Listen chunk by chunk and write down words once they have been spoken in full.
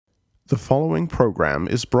The following program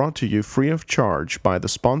is brought to you free of charge by the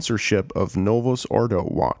sponsorship of Novus Ordo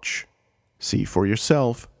Watch. See for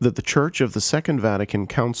yourself that the Church of the Second Vatican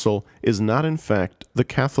Council is not in fact the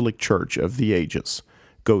Catholic Church of the ages.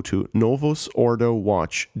 Go to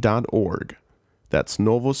novusordowatch.org. That's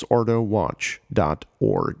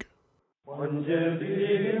novusordowatch.org.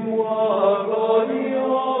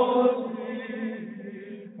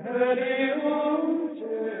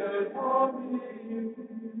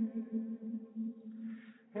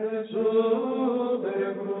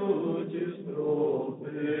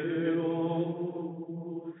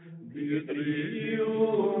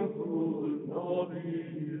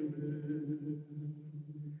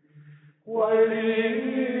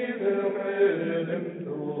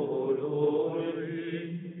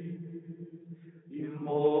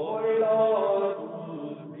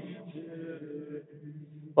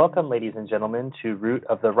 Welcome, ladies and gentlemen, to Root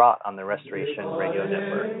of the Rot on the Restoration Radio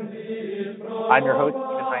Network. I'm your host,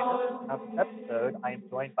 Stephen Heinrich. On this episode, I am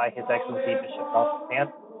joined by His Excellency Bishop Ralph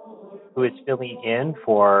Sands, who is filling in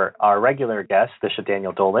for our regular guest, Bishop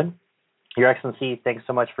Daniel Dolan. Your Excellency, thanks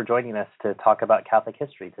so much for joining us to talk about Catholic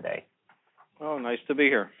history today. Oh, nice to be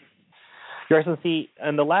here. Your Excellency,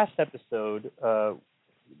 in the last episode,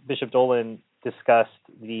 Bishop Dolan discussed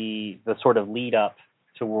the sort of lead up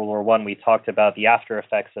to World War I. We talked about the after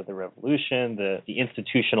effects of the revolution, the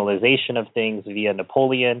institutionalization of things via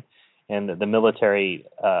Napoleon, and the military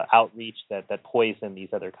outreach that poisoned these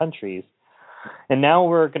other countries. And now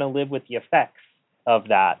we're going to live with the effects of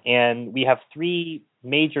that. And we have three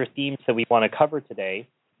major themes that we want to cover today.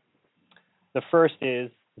 The first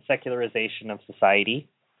is the secularization of society.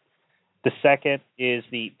 The second is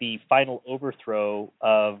the final overthrow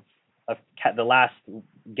of the last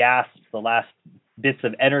gasps, the last bits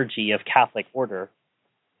of energy of Catholic order.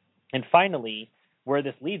 And finally, where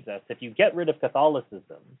this leads us, if you get rid of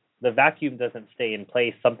Catholicism, the vacuum doesn't stay in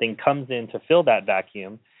place. Something comes in to fill that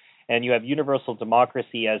vacuum, and you have universal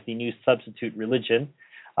democracy as the new substitute religion,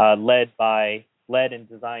 led and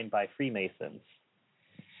designed by Freemasons.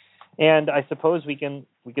 And I suppose we can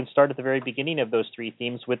start at the very beginning of those three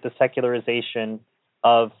themes with the secularization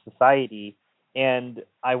of society. And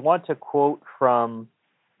I want to quote from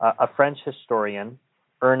a French historian,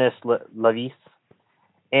 Ernest Lévis.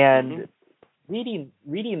 And reading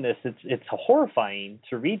this, it's horrifying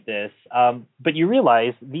to read this. But you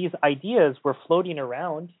realize these ideas were floating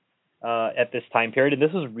around at this time period, and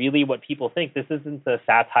this is really what people think. This isn't a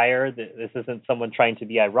satire. This isn't someone trying to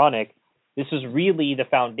be ironic. This is really the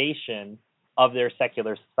foundation of their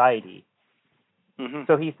secular society. Mm-hmm.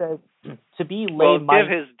 So he says, to be give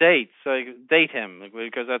his dates. Date him,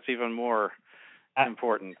 because that's even more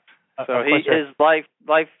important. So his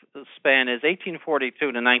lifespan is 1842 to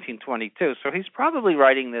 1922. So he's probably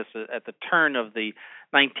writing this at the turn of the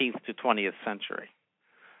 19th to 20th century.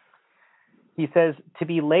 He says, to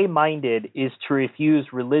be lay-minded is to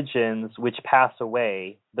refuse religions which pass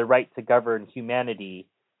away, the right to govern humanity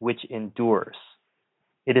which endures.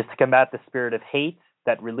 It is to combat the spirit of hate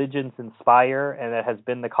that religions inspire and that has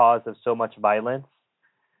been the cause of so much violence.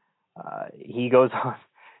 He goes on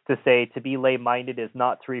to say, to be lay-minded is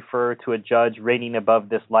not to refer to a judge reigning above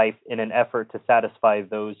this life in an effort to satisfy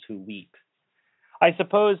those who weep. I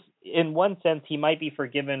suppose, in one sense, he might be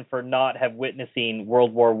forgiven for not have witnessing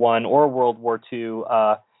World War I or World War II,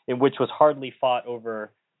 in which was hardly fought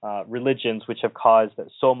over religions which have caused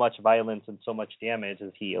so much violence and so much damage,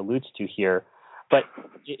 as he alludes to here. But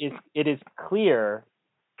it is clear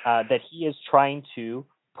that he is trying to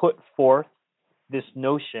put forth this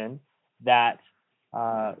notion that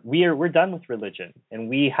we're done with religion, and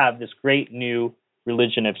we have this great new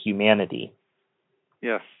religion of humanity.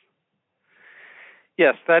 Yes,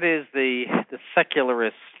 that is the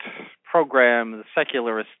secularist program, the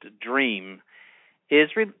secularist dream, is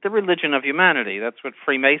the religion of humanity. That's what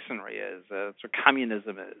Freemasonry is. That's what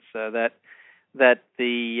communism is. There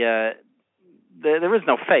is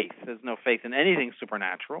no faith. There's no faith in anything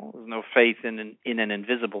supernatural. There's no faith in an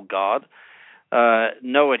invisible God.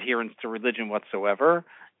 No adherence to religion whatsoever.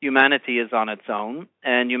 Humanity is on its own,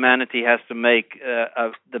 and humanity has to make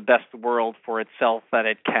the best world for itself that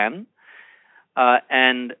it can.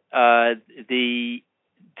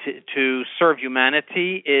 To serve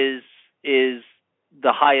humanity is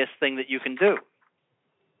the highest thing that you can do.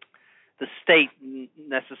 The state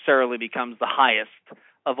necessarily becomes the highest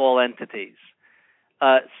of all entities.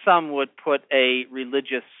 Some would put a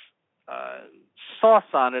religious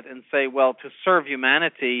sauce on it and say, well, to serve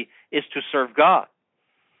humanity is to serve God.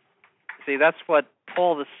 See, that's what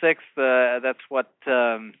Paul VI, that's what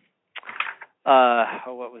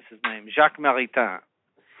what was his name? Jacques Maritain.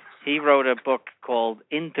 He wrote a book called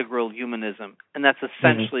Integral Humanism, and that's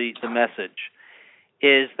essentially the message,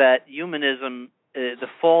 is that humanism, the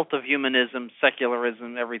fault of humanism,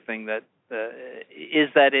 secularism, everything that is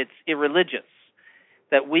that it's irreligious,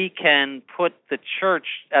 that we can put the church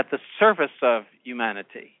at the service of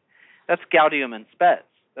humanity. That's Gaudium and Spes.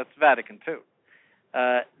 That's Vatican II.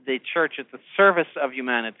 The church at the service of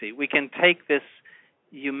humanity. We can take this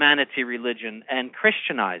humanity religion and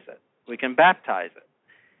Christianize it. We can baptize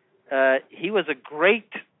it. He was a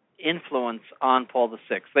great influence on Paul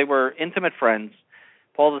VI. They were intimate friends.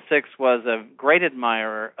 Paul VI was a great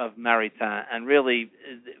admirer of Maritain, and really,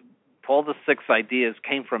 Paul VI's ideas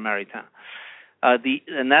came from Maritain.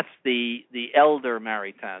 And that's the elder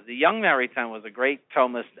Maritain. The young Maritain was a great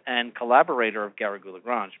Thomist and collaborator of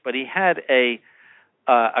Garrigou-Lagrange, but he had a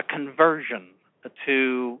conversion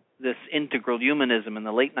to this integral humanism in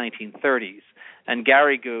the late 1930s, and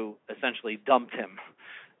Garrigou essentially dumped him,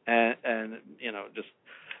 and just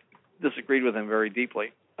disagreed with him very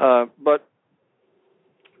deeply. But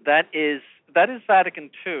that is Vatican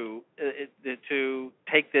II, to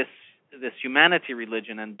take this humanity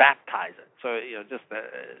religion and baptize it. So just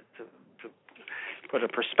to put a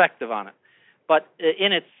perspective on it. But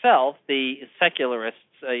in itself, the secularists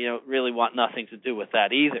really want nothing to do with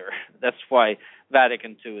that either. That's why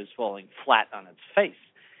Vatican II is falling flat on its face.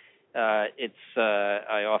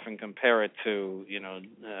 I often compare it to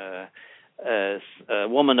a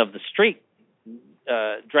woman of the street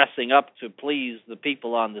dressing up to please the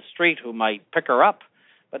people on the street who might pick her up,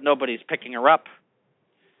 but nobody's picking her up.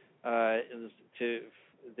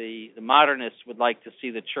 The modernists would like to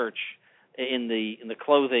see the church in the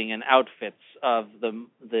clothing and outfits of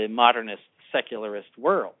the modernist secularist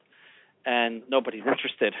world, and nobody's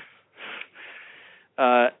interested.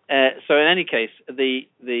 So in any case,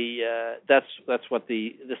 that's what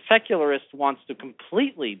the secularist wants to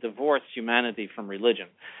completely divorce humanity from religion.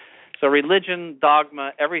 So religion,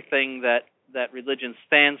 dogma, everything that religion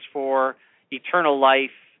stands for, eternal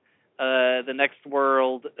life, the next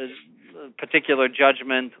world, particular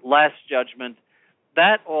judgment, last judgment,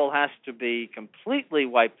 that all has to be completely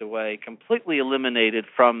wiped away, completely eliminated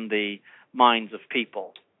from the minds of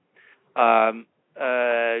people.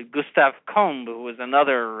 Gustav Combe, who was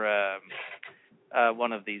another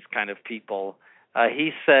one of these kind of people,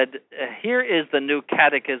 he said, "Here is the new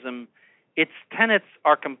catechism. Its tenets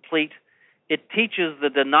are complete. It teaches the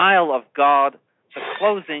denial of God, the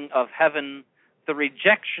closing of heaven, the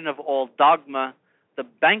rejection of all dogma, the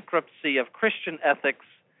bankruptcy of Christian ethics,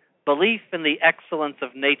 belief in the excellence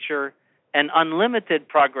of nature, and unlimited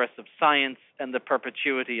progress of science and the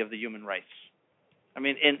perpetuity of the human race." I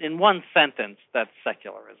mean, in one sentence, that's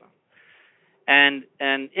secularism, and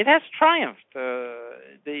it has triumphed.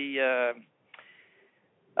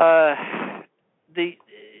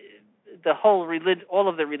 The whole all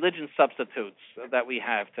of the religion substitutes that we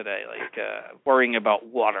have today, like worrying about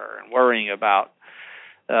water and worrying about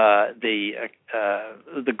the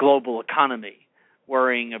global economy,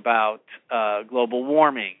 worrying about global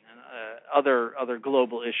warming, other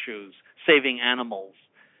global issues, saving animals,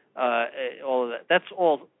 all of that. That's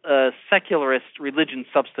all secularist religion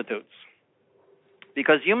substitutes,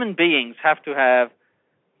 because human beings have to have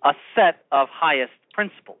a set of highest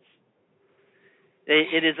principles.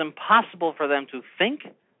 It is impossible for them to think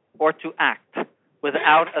or to act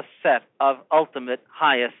without a set of ultimate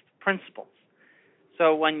highest principles.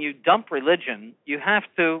 So when you dump religion, you have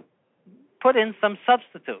to put in some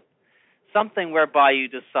substitute, something whereby you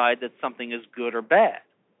decide that something is good or bad.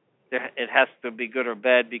 It has to be good or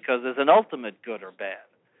bad because there's an ultimate good or bad,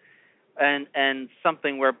 and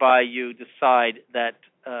something whereby you decide that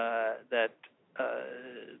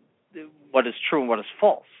what is true and what is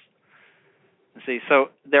false. See,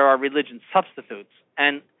 so there are religion substitutes,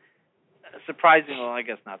 and surprisingly, well, I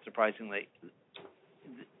guess not surprisingly,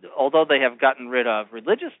 although they have gotten rid of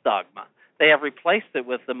religious dogma, they have replaced it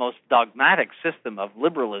with the most dogmatic system of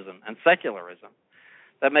liberalism and secularism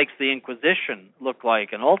that makes the Inquisition look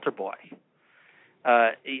like an altar boy.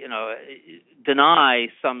 Deny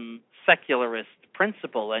some secularist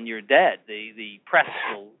principle and you're dead. The press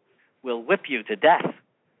will whip you to death.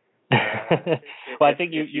 Well, I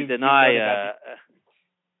think you deny.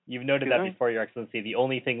 You've noted that before, Your Excellency. The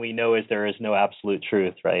only thing we know is there is no absolute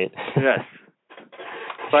truth, right? Yes,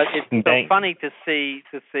 but it's so funny to see.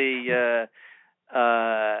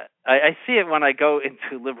 I see it when I go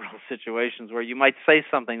into liberal situations where you might say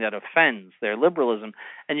something that offends their liberalism,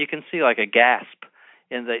 and you can see like a gasp,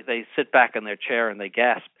 and they sit back in their chair and they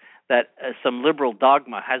gasp that some liberal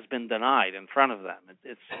dogma has been denied in front of them.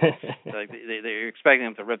 It's like they're expecting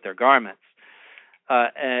them to rip their garments.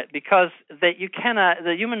 because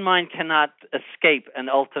the human mind cannot escape an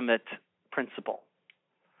ultimate principle,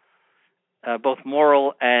 both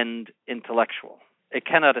moral and intellectual. It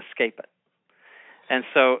cannot escape it. And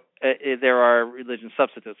so there are religion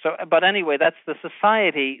substitutes. But anyway, that's the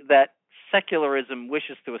society that secularism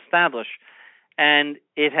wishes to establish, and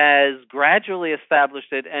it has gradually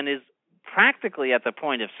established it and is practically at the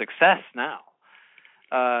point of success now,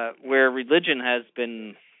 where religion has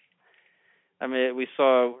been. I mean, we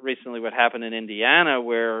saw recently what happened in Indiana,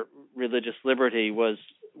 where religious liberty was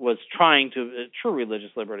trying to true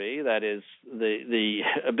religious liberty, that is the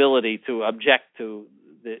ability to object to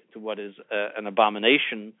what is an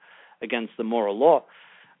abomination against the moral law,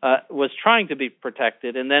 was trying to be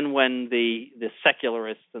protected. And then when the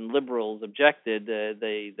secularists and liberals objected,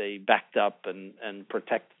 they backed up and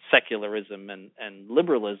protected secularism and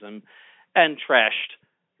liberalism and trashed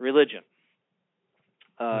religion.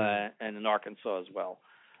 And in Arkansas as well.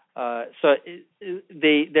 So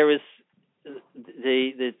there is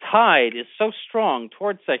the tide is so strong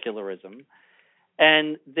towards secularism,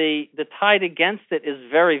 and the tide against it is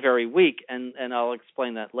very, very weak, and I'll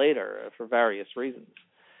explain that later for various reasons.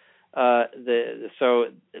 So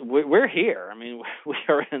we're here. I mean, we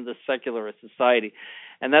are in the secularist society,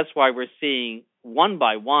 and that's why we're seeing one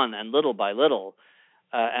by one and little by little,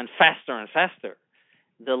 and faster,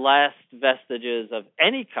 the last vestiges of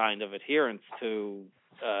any kind of adherence to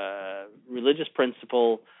religious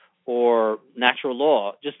principle or natural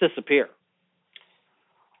law just disappear.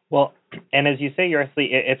 Well, and as you say,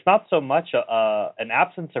 Yersley, it's not so much an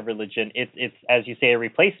absence of religion. It's as you say, a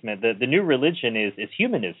replacement. The new religion is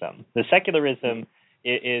humanism. The secularism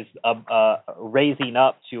is raising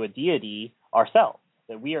up to a deity ourselves.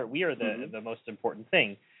 That we are the most important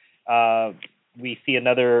thing. We see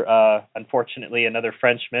unfortunately, another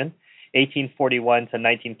Frenchman, 1841 to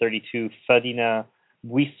 1932, Ferdinand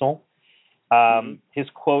Buisson. His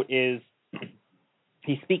quote is,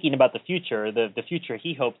 he's speaking about the future, the future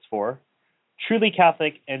he hopes for. Truly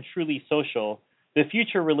Catholic and truly social, the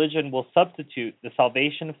future religion will substitute the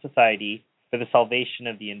salvation of society for the salvation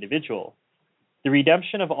of the individual, the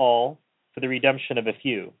redemption of all for the redemption of a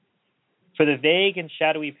few. For the vague and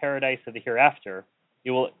shadowy paradise of the hereafter, it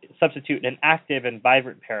will substitute an active and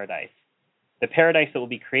vibrant paradise, the paradise that will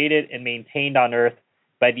be created and maintained on earth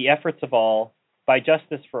by the efforts of all, by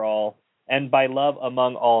justice for all, and by love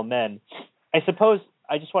among all men. I suppose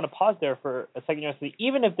I just want to pause there for a second.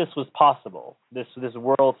 Even if this was possible, this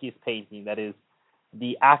world he's painting, that is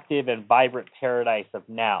the active and vibrant paradise of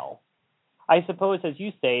now, I suppose, as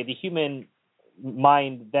you say, the human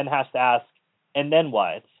mind then has to ask, and then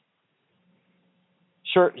what?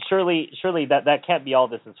 Surely that can't be all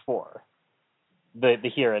this is for, the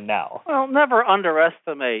here and now. Well, never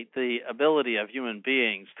underestimate the ability of human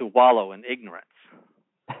beings to wallow in ignorance.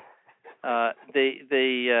 I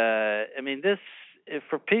mean, this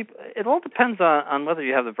for people, it all depends on whether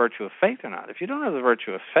you have the virtue of faith or not. If you don't have the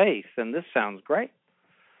virtue of faith, then this sounds great.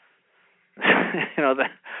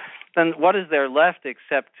 Then what is there left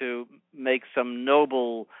except to make some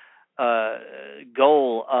noble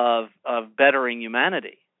goal of bettering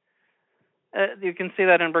humanity? You can see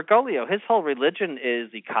that in Bergoglio. His whole religion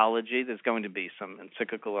is ecology. There's going to be some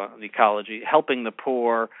encyclical on ecology, helping the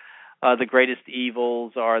poor. The greatest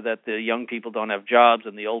evils are that the young people don't have jobs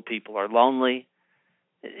and the old people are lonely.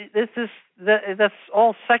 That's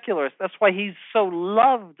all secularist. That's why he's so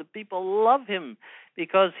loved. People love him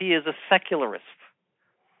because he is a secularist.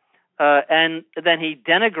 And then he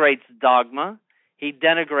denigrates dogma. He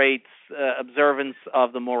denigrates observance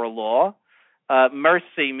of the moral law.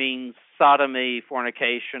 Mercy means sodomy,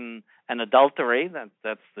 fornication, and adultery.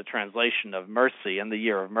 That's the translation of mercy and the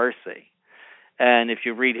year of mercy. And if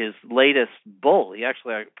you read his latest bull, he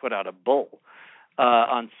actually put out a bull.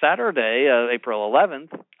 On Saturday, April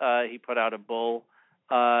 11th, he put out a bull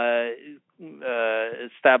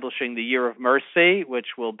establishing the year of mercy,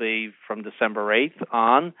 which will be from December 8th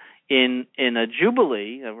on, in a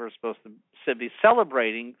jubilee. We're supposed to be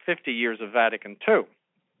celebrating 50 years of Vatican II,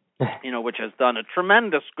 which has done a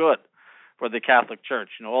tremendous good for the Catholic Church.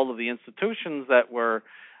 All of the institutions that were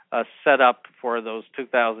set up for those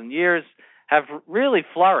 2,000 years have really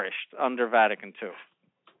flourished under Vatican II,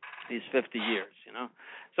 these 50 years,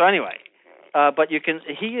 So anyway, but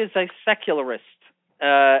he is a secularist,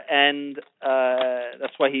 and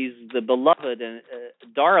that's why he's the beloved and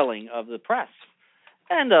darling of the press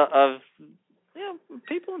and of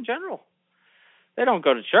people in general. They don't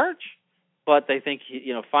go to church, but they think,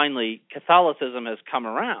 finally Catholicism has come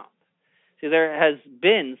around. See, there has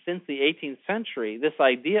been, since the 18th century, this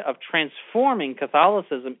idea of transforming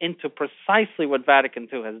Catholicism into precisely what Vatican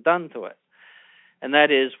II has done to it. and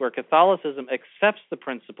that is where Catholicism accepts the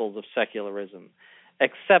principles of secularism,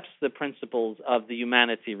 accepts the principles of the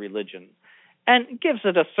humanity religion, and gives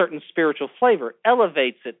it a certain spiritual flavor,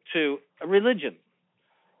 elevates it to a religion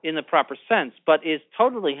in the proper sense, but is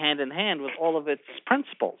totally hand in hand with all of its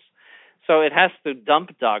principles. So it has to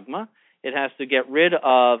dump dogma. It has to get rid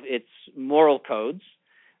of its moral codes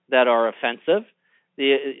that are offensive.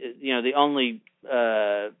 The only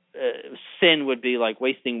sin would be like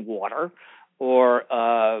wasting water, or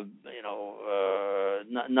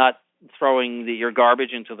not throwing your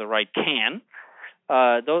garbage into the right can.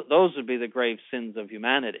 Those would be the grave sins of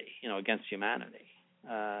humanity, against humanity.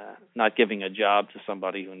 Not giving a job to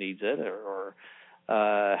somebody who needs it, or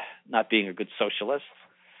not being a good socialist.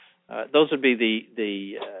 Those would be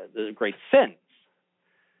the great sins.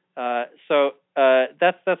 So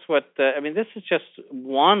that's what this is just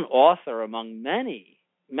one author among many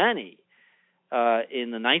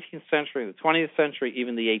in the 19th century, the 20th century,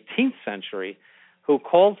 even the 18th century, who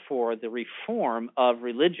called for the reform of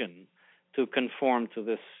religion to conform to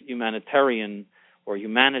this humanitarian or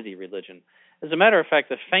humanity religion. As a matter of fact,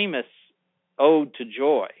 the famous Ode to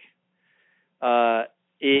Joy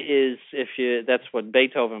that's what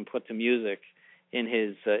Beethoven put to music in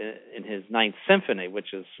his Ninth Symphony,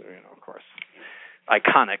 which is of course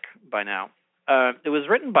iconic by now. It was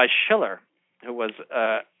written by Schiller, who was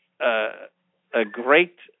a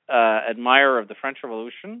great admirer of the French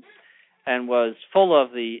Revolution and was full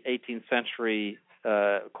of the 18th century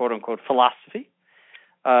quote unquote philosophy,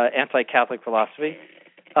 anti-Catholic philosophy.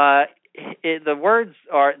 The words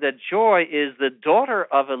are that joy is the daughter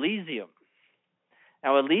of Elysium.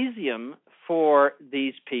 Now, Elysium for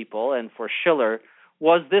these people and for Schiller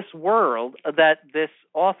was this world that this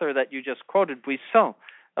author that you just quoted, Buisson,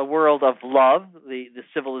 a world of love, the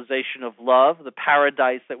civilization of love, the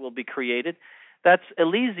paradise that will be created. That's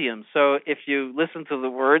Elysium. So if you listen to the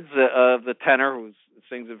words of the tenor, who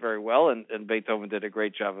sings it very well, and Beethoven did a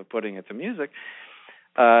great job of putting it to music,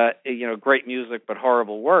 great music but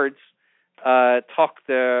horrible words,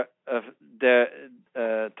 Tochter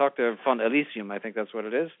von Elysium, I think that's what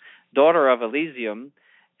it is, daughter of Elysium,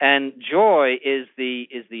 and joy is the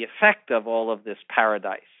effect of all of this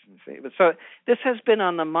paradise. So this has been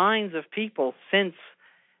on the minds of people since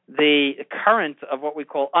the current of what we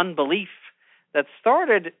call unbelief that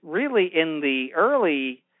started really in the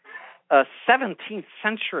early 17th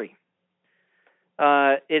century.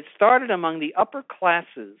 It started among the upper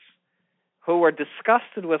classes who were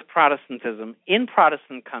disgusted with Protestantism in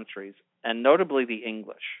Protestant countries, and notably the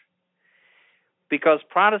English, because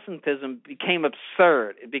Protestantism became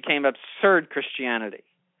absurd. It became absurd Christianity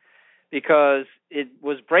because it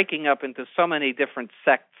was breaking up into so many different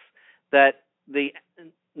sects that the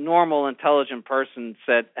normal, intelligent person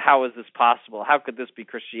said, how is this possible? How could this be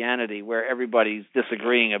Christianity where everybody's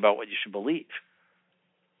disagreeing about what you should believe?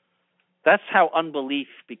 That's how unbelief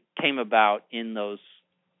came about in those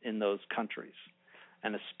countries,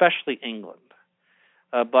 and especially England.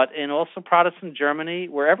 But in also Protestant Germany,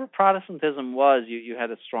 wherever Protestantism was, you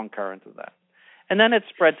had a strong current of that. And then it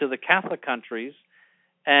spread to the Catholic countries,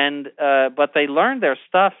 but they learned their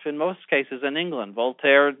stuff in most cases in England.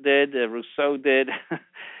 Voltaire did, Rousseau did.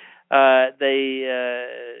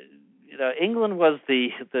 England was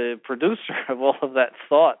the producer of all of that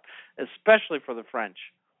thought, especially for the French.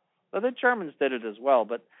 Well, the Germans did it as well,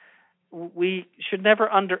 but we should never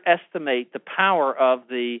underestimate the power of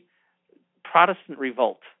the Protestant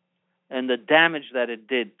revolt and the damage that it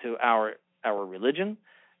did to our religion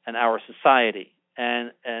and our society,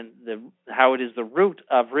 and how it is the root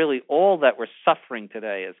of really all that we're suffering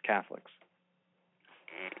today as Catholics.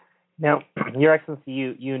 Now, Your Excellency,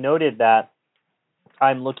 you noted that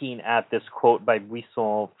I'm looking at this quote by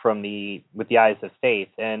Buisson with the eyes of faith,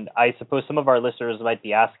 and I suppose some of our listeners might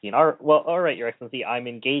be asking, all right, Your Excellency, I'm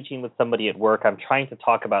engaging with somebody at work, I'm trying to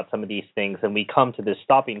talk about some of these things, and we come to this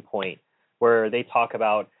stopping point where they talk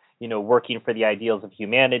about, working for the ideals of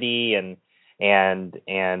humanity and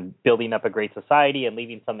building up a great society and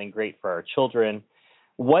leaving something great for our children.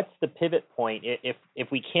 What's the pivot point if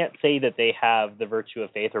we can't say that they have the virtue of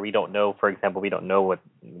faith, or we don't know, for example, we don't know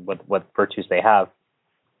what virtues they have?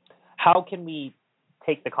 How can we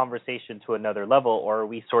take the conversation to another level, or are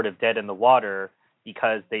we sort of dead in the water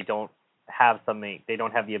because they don't have something, they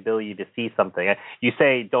don't have the ability to see something? You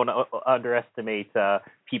say don't underestimate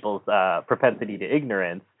people's propensity to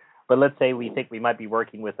ignorance, but let's say we think we might be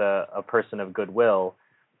working with a person of goodwill.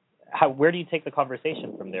 Where do you take the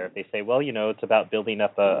conversation from there if they say, well, it's about building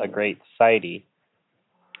up a great society?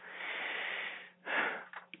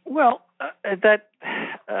 Well,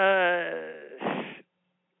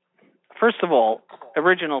 first of all,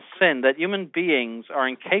 original sin, that human beings are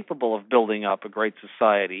incapable of building up a great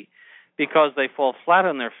society because they fall flat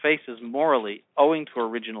on their faces morally owing to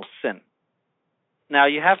original sin. Now,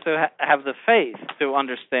 you have to have the faith to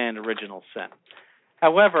understand original sin.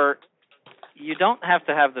 However, you don't have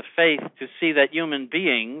to have the faith to see that human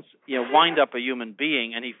beings, wind up a human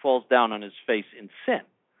being and he falls down on his face in sin.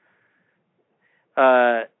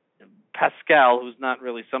 Pascal, who's not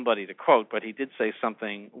really somebody to quote, but he did say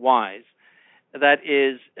something wise, that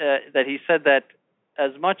he said that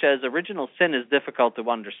as much as original sin is difficult to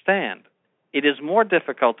understand, it is more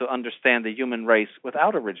difficult to understand the human race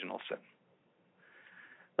without original sin.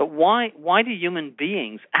 But why do human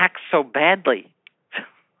beings act so badly?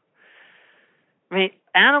 I mean,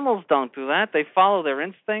 animals don't do that. They follow their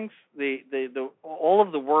instincts. All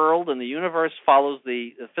of the world and the universe follows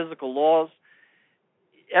the physical laws.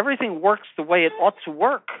 Everything works the way it ought to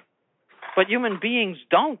work. But human beings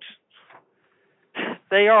don't.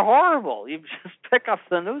 They are horrible. You just pick up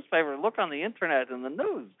the newspaper, look on the internet and the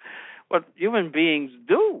news. What human beings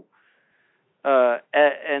do.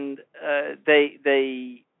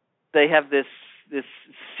 They have this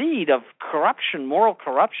seed of corruption, moral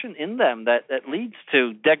corruption in them that leads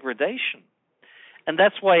to degradation. And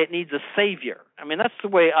that's why it needs a savior. I mean, that's the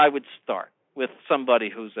way I would start with somebody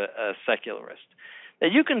who's a secularist.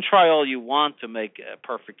 That you can try all you want to make a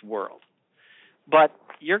perfect world, but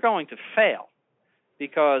you're going to fail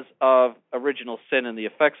because of original sin and the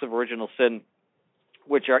effects of original sin,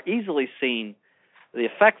 which are easily seen. The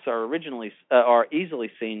effects are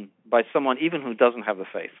easily seen by someone even who doesn't have the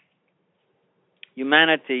faith.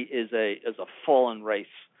 Humanity is a fallen race,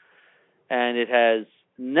 and it has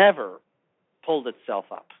never pulled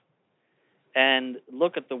itself up. And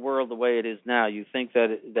look at the world the way it is now. You think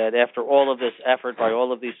that after all of this effort by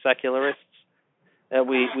all of these secularists, that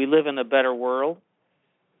we live in a better world?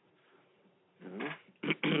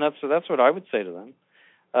 That's what I would say to them.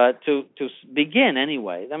 To begin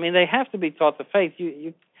anyway. I mean, they have to be taught the faith.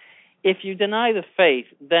 If you deny the faith,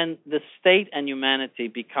 then the state and humanity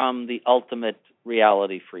become the ultimate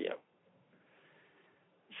reality for you.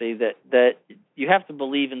 See, that you have to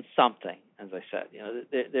believe in something, as I said.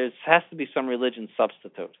 There has to be some religion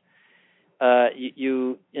substitute.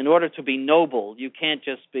 In order to be noble, you can't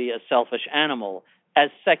just be a selfish animal, as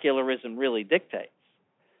secularism really dictates.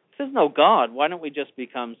 If there's no God, why don't we just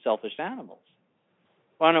become selfish animals?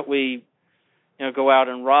 Why don't we, go out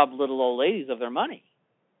and rob little old ladies of their money?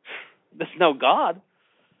 There's no God.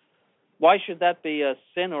 Why should that be a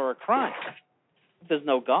sin or a crime? If there's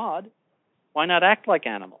no God, why not act like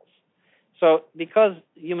animals? So because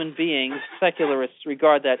human beings, secularists,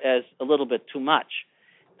 regard that as a little bit too much,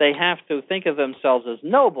 they have to think of themselves as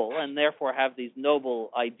noble and therefore have these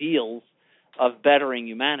noble ideals of bettering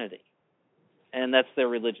humanity. And that's their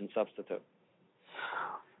religion substitute.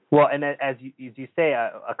 Well, and as you say,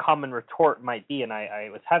 a common retort might be, and I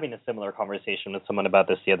was having a similar conversation with someone about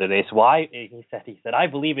this the other day. So he said, I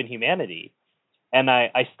believe in humanity. And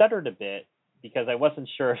I stuttered a bit because I wasn't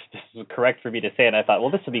sure if this was correct for me to say. And I thought,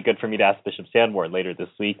 well, this would be good for me to ask Bishop Sandward later this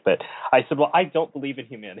week. But I said, well, I don't believe in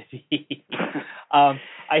humanity.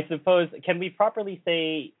 I suppose, can we properly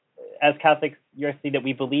say, as Catholics, that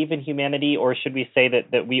we believe in humanity, or should we say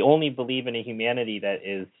that we only believe in a humanity that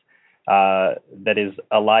is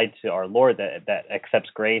allied to our Lord, that accepts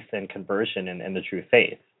grace and conversion and the true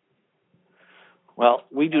faith? Well,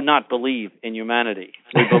 we do not believe in humanity.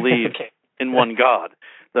 We believe in one God,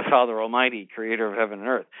 the Father Almighty, creator of heaven and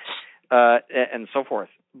earth, and so forth.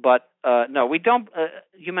 But no, we don't.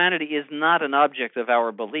 Humanity is not an object of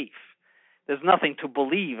our belief. There's nothing to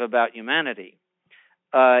believe about humanity.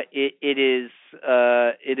 It's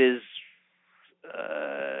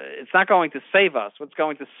not going to save us. What's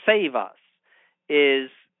going to save us is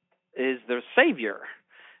the Savior.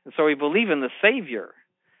 And so we believe in the Savior,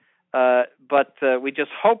 but we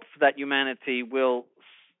just hope that humanity will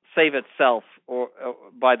save itself or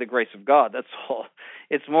by the grace of God. That's all.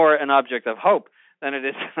 It's more an object of hope than it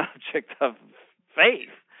is an object of faith.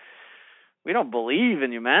 We don't believe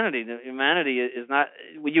in humanity. Humanity is not.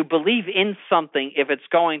 You believe in something if it's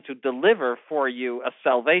going to deliver for you a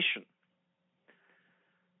salvation.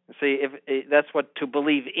 See, that's what to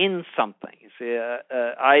believe in something. You see,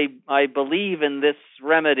 I believe in this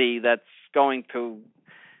remedy that's going to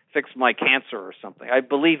fix my cancer or something. I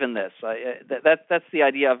believe in this. That's the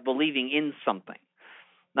idea of believing in something.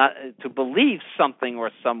 Not to believe something or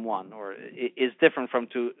someone, or is different from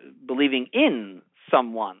to believing in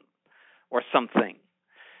someone or something.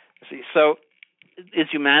 See, so is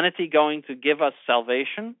humanity going to give us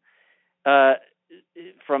salvation?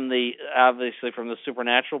 obviously from the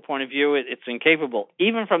supernatural point of view, it's incapable.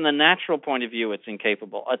 Even from the natural point of view, it's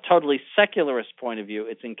incapable. A totally secularist point of view,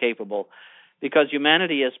 it's incapable, because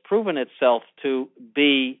humanity has proven itself to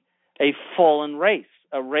be a fallen race,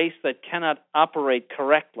 a race that cannot operate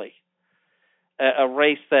correctly, a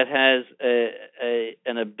race that has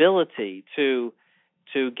an ability to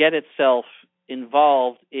get itself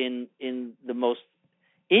involved in the most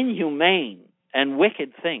inhumane and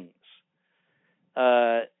wicked things.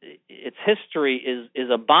 Its history is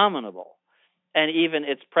abominable, and even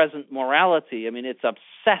its present morality. I mean, it's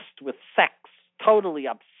obsessed with sex, totally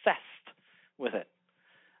obsessed with it.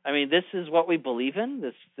 I mean, this is what we believe in.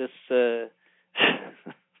 This this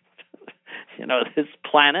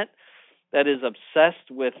planet that is obsessed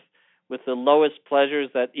with the lowest pleasures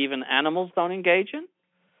that even animals don't engage in.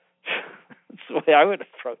 That's the way I would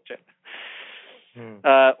approach it.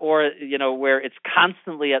 Or where it's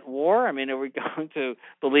constantly at war. I mean, are we going to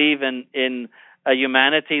believe in a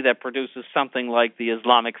humanity that produces something like the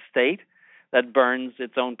Islamic State that burns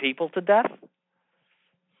its own people to death?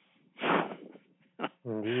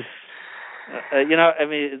 Indeed. I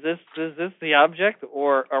mean, is this the object,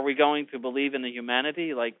 or are we going to believe in a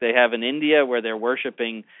humanity like they have in India, where they're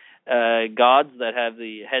worshiping gods that have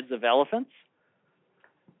the heads of elephants?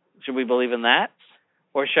 Should we believe in that?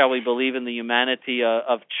 Or shall we believe in the humanity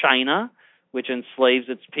of China, which enslaves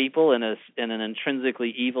its people in an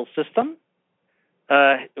intrinsically evil system?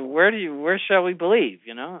 Where shall we believe?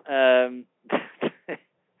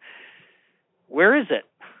 Where is it?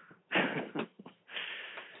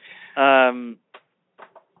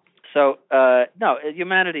 No,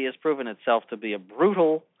 humanity has proven itself to be a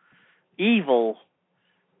brutal, evil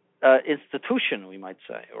institution, we might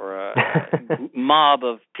say, or a mob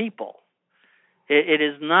of people. It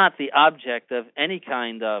is not the object of any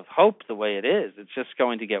kind of hope the way it is. It's just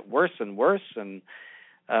going to get worse and worse and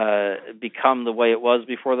become the way it was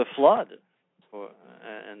before the flood.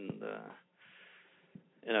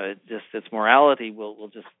 Its morality will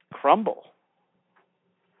just crumble.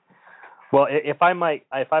 Well, if I might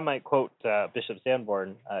quote Bishop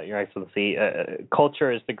Sanborn, Your Excellency,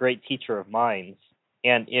 culture is the great teacher of minds,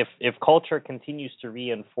 and if culture continues to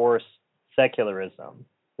reinforce secularism,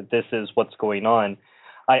 that this is what's going on,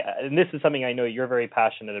 and this is something I know you're very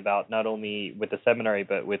passionate about, not only with the seminary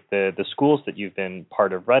but with the schools that you've been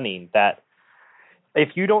part of running. That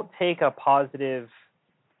if you don't take a positive,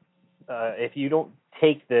 if you don't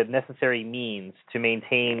take the necessary means to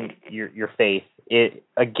maintain your faith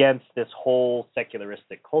against this whole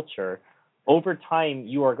secularistic culture, over time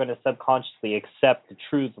you are going to subconsciously accept the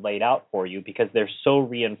truths laid out for you because they're so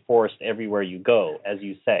reinforced everywhere you go, as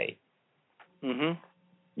you say. Mm-hmm.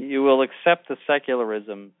 You will accept the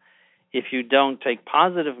secularism if you don't take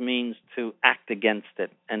positive means to act against it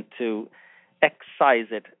and to excise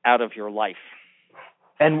it out of your life.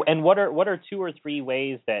 And what are 2 or 3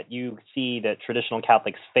 ways that you see that traditional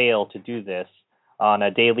Catholics fail to do this on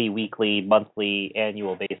a daily, weekly, monthly,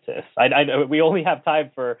 annual basis? I know we only have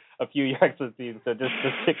time for a few, Your Excellency, so just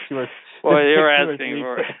pick 2 or 3. Well, you're asking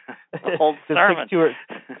for a whole sermon.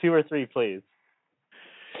 Pick 2 or 3, please.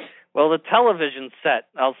 Well, the television set,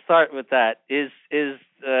 I'll start with that, is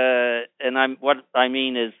what I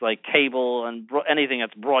mean is like cable and anything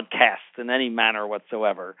that's broadcast in any manner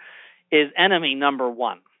whatsoever, is enemy number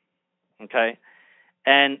 1, okay?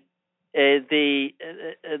 And the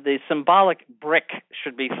symbolic brick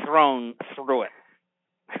should be thrown through it,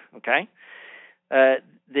 okay?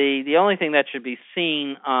 The only thing that should be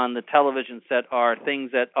seen on the television set are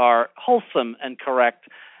things that are wholesome and correct,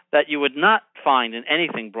 that you would not find in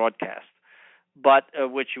anything broadcast, but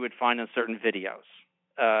which you would find in certain videos.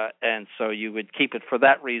 And so you would keep it for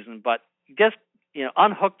that reason, but just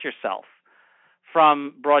unhook yourself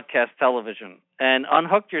from broadcast television and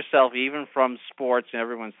unhook yourself even from sports. And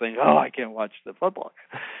everyone's thinking, oh, I can't watch the football,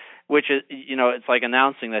 which is, it's like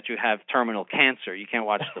announcing that you have terminal cancer. You can't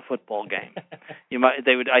watch the football game.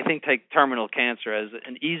 They would, I think, take terminal cancer as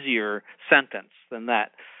an easier sentence than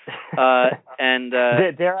that.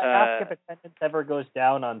 Dare I ask if attendance ever goes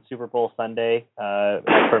down on Super Bowl Sunday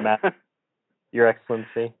for Matt, Your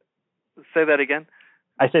Excellency? Say that again.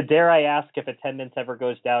 I said, dare I ask if attendance ever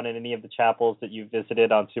goes down in any of the chapels that you've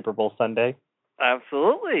visited on Super Bowl Sunday?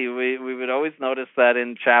 Absolutely. We would always notice that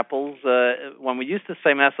in chapels, when we used to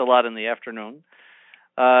say Mass a lot in the afternoon,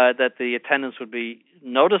 that the attendance would be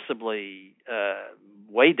noticeably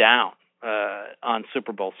way down on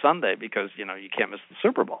Super Bowl Sunday because, you can't miss the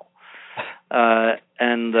Super Bowl.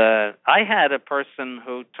 And I had a person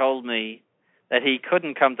who told me that he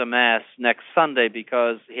couldn't come to Mass next Sunday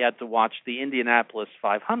because he had to watch the Indianapolis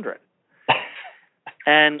 500.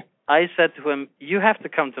 And I said to him, "You have to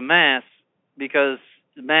come to Mass because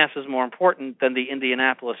Mass is more important than the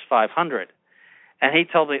Indianapolis 500." And he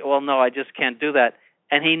told me, "Well, no, I just can't do that."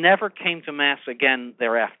 And he never came to Mass again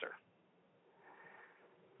thereafter.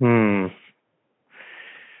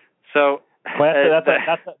 So well,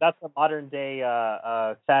 that's a modern day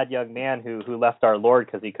sad young man who left our Lord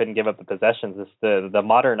because he couldn't give up the possessions. It's the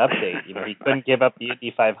modern update. He couldn't give up the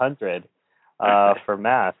Indy 500 for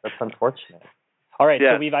Mass. That's unfortunate. All right,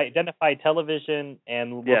 Yeah. So we've identified television,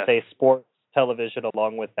 and we'll say sports television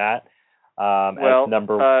along with that as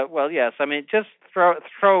number one. Well, yes. I mean, just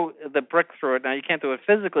throw the brick through it. Now, you can't do it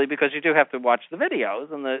physically because you do have to watch the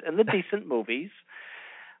videos and the decent movies.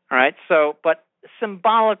 All right. So, but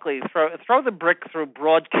symbolically, throw the brick through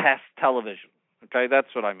broadcast television. Okay,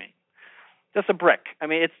 that's what I mean. Just a brick. I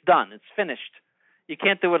mean, it's done. It's finished. You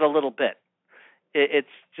can't do it a little bit. It's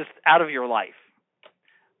just out of your life.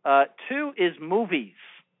 2 is movies.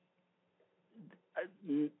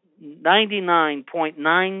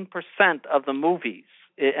 99.9% of the movies,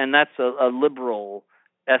 and that's a liberal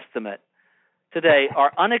estimate today,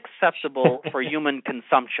 are unacceptable for human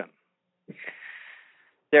consumption.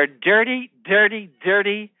 They're dirty, dirty,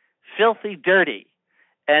 dirty, filthy dirty,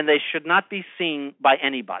 and they should not be seen by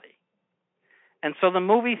anybody. And so the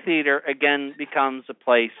movie theater, again, becomes a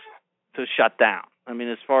place to shut down. I mean,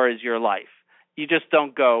 as far as your life. You just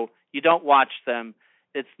don't go. You don't watch them.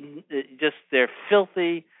 It's they're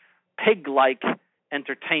filthy, pig-like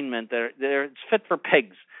entertainment. It's fit for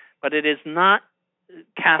pigs, but it is not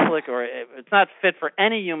Catholic, or it's not fit for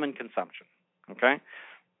any human consumption. Okay.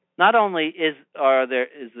 Not only is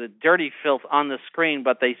the dirty filth on the screen,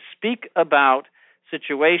 but they speak about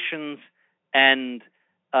situations and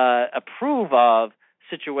approve of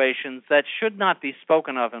situations that should not be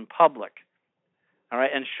spoken of in public, all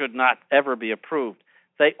right, and should not ever be approved.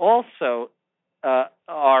 They also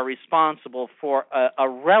are responsible for a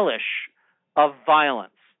relish of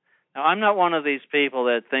violence. Now, I'm not one of these people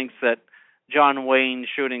that thinks that John Wayne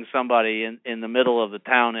shooting somebody in the middle of the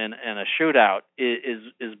town in a shootout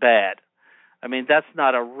is bad. I mean, that's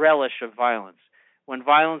not a relish of violence. When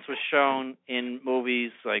violence was shown in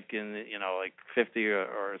movies like 50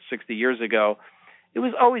 or 60 years ago, it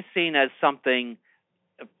was always seen as something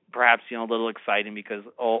perhaps a little exciting, because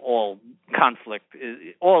all conflict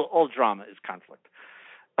all drama is conflict.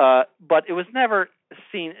 But it was never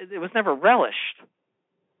seen. It was never relished.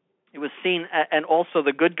 It was seen, and also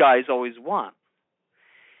the good guys always won.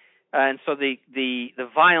 And so the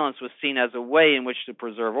violence was seen as a way in which to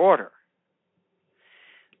preserve order.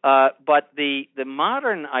 But the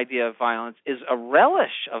modern idea of violence is a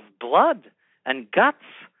relish of blood and guts,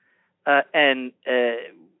 and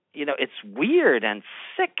it's weird and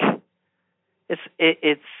sick.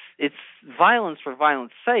 It's violence for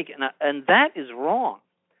violence sake, and that is wrong.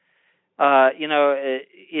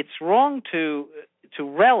 It's wrong to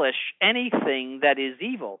relish anything that is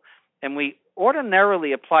evil, and we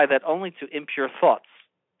ordinarily apply that only to impure thoughts.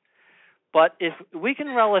 But if we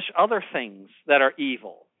can relish other things that are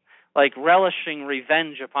evil, like relishing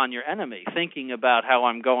revenge upon your enemy, thinking about how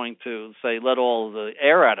I'm going to, say, let all the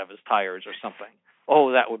air out of his tires or something.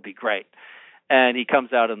 Oh, that would be great. And he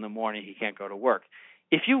comes out in the morning, he can't go to work.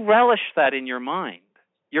 If you relish that in your mind,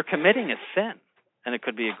 you're committing a sin, and it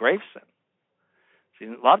could be a grave sin. See,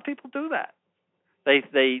 a lot of people do that. They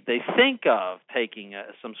think of taking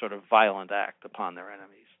some sort of violent act upon their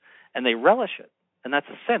enemies, and they relish it, and that's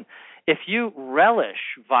a sin. If you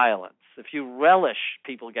relish violence, if you relish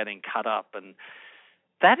people getting cut up, and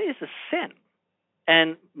that is a sin.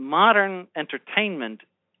 And modern entertainment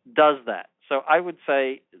does that. So I would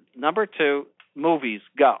say, number 2, movies,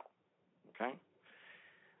 go. Okay.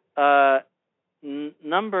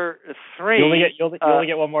 Number 3. You only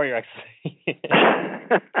get one more, Your Excellency.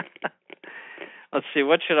 Let's see.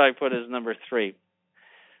 What should I put as number 3?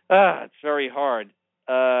 It's very hard.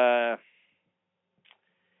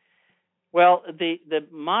 Well, the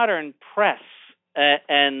modern press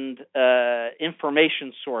and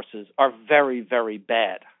information sources are very, very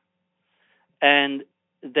bad, and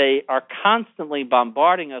they are constantly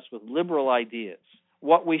bombarding us with liberal ideas,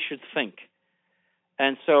 what we should think.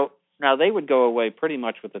 And so now they would go away pretty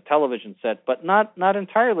much with the television set, but not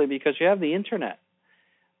entirely, because you have the internet.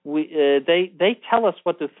 They tell us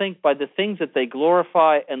what to think by the things that they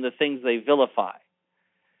glorify and the things they vilify.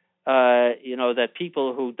 That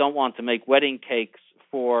people who don't want to make wedding cakes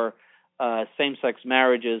for same-sex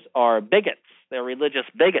marriages are bigots. They're religious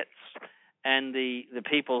bigots. And the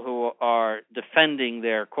people who are defending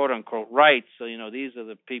their quote-unquote rights, so, these are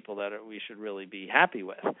the people that we should really be happy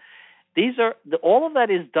with. These are all of that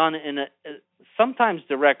is done in a sometimes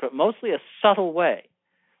direct, but mostly a subtle way.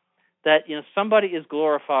 that somebody is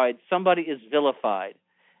glorified, somebody is vilified,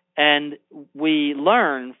 and we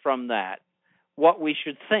learn from that what we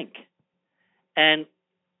should think. And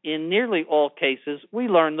in nearly all cases, we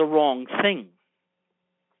learn the wrong thing.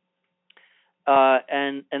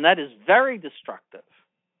 And that is very destructive.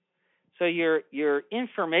 So your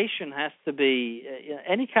information has to be,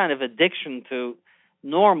 any kind of addiction to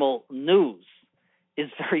normal news is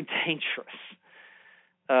very dangerous.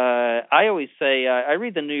 I always say I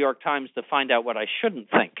read the New York Times to find out what I shouldn't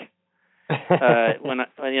think. If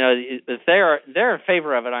they're in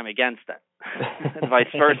favor of it, I'm against it, and vice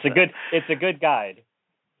versa. It's a good guide.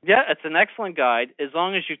 Yeah, it's an excellent guide. As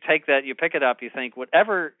long as you take that, you pick it up, you think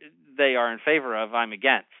whatever they are in favor of, I'm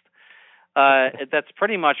against. That's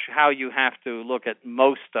pretty much how you have to look at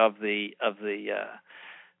most of the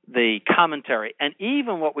commentary, and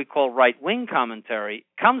even what we call right-wing commentary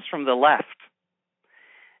comes from the left,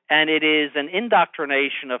 and it is an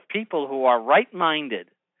indoctrination of people who are right-minded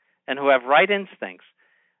and who have right instincts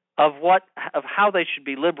of how they should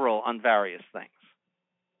be liberal on various things.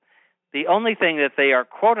 The only thing that they are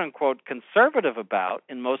quote-unquote conservative about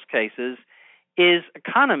in most cases is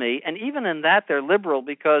economy, and even in that they're liberal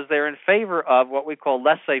because they're in favor of what we call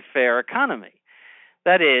laissez-faire economy.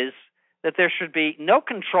 That is, that there should be no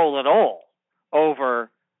control at all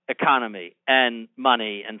over economy and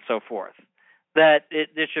money and so forth. That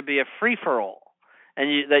there should be a free-for-all,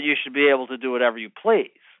 and that you should be able to do whatever you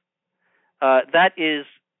please. That is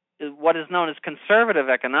what is known as conservative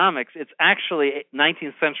economics. It's actually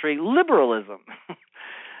 19th century liberalism.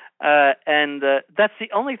 And that's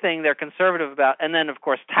the only thing they're conservative about. And then, of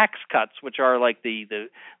course, tax cuts, which are like the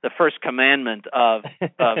first commandment of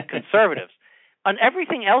conservatives. On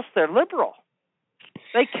everything else, they're liberal.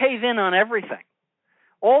 They cave in on everything.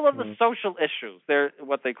 All of the social issues, they're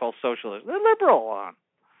what they call social issues, they're liberal on.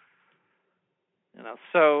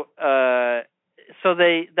 So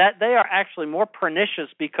they are actually more pernicious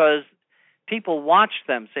because people watch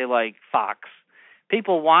them, say like Fox.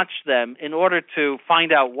 People watch them in order to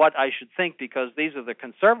find out what I should think because these are the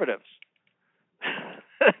conservatives.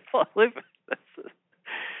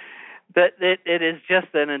 That it is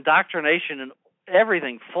just an indoctrination and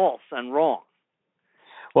everything false and wrong.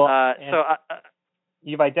 Well,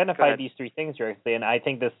 you've identified these three things, Jerry, and I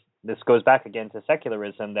think this goes back again to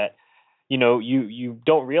secularism, that you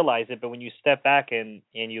don't realize it, but when you step back and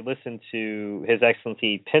you listen to His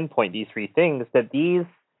Excellency pinpoint these three things, that these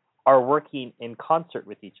are working in concert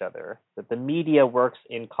with each other, that the media works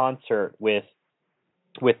in concert with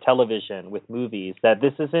television, with movies, that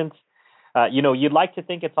this isn't, you'd like to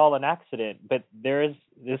think it's all an accident, but this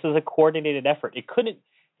is a coordinated effort.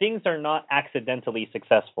 Things are not accidentally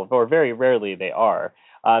successful, or very rarely they are.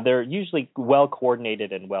 They're usually well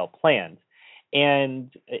coordinated and well planned. And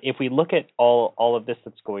if we look at all of this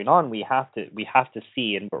that's going on, we have to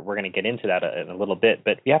see, and we're going to get into that in a little bit,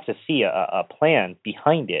 but we have to see a plan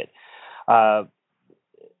behind it.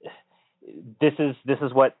 This is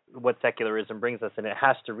what secularism brings us, and it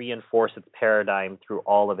has to reinforce its paradigm through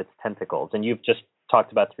all of its tentacles. And you've just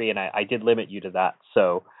talked about three, and I did limit you to that,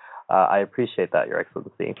 so I appreciate that, Your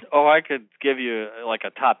Excellency. Oh, I could give you like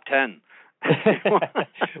a top 10.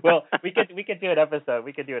 Well, we could do an episode.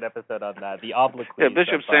 We could do an episode on that. The obloquy. Yeah,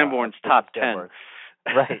 Bishop Sanborn's top 10.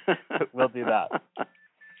 Right. We'll do that.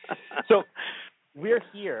 So we're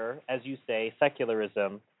here, as you say,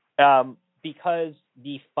 secularism, because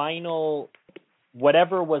the final,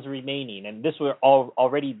 whatever was remaining, and this were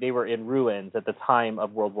already they were in ruins at the time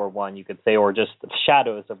of World War I, you could say, or just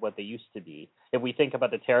shadows of what they used to be. If we think about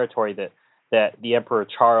the territory that the Emperor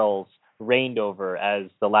Charles reigned over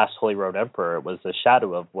as the last Holy Roman Emperor, it was a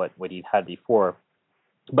shadow of what he'd had before.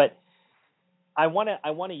 But I want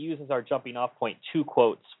to use as our jumping off point two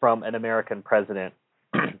quotes from an American president,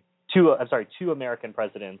 two American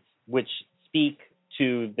presidents, which speak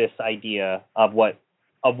to this idea of what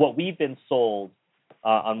we've been sold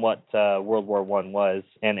on what World War I was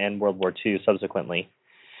and World War II subsequently.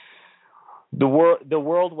 The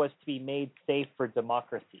world was to be made safe for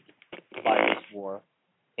democracy by this war.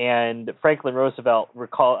 And Franklin Roosevelt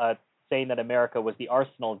saying that America was the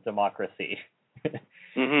arsenal of democracy.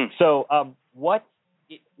 Mm-hmm. So, what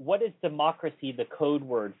is democracy the code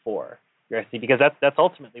word for? Because that's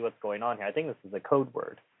ultimately what's going on here. I think this is a code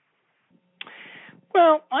word.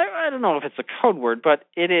 Well, I don't know if it's a code word, but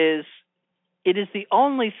it is the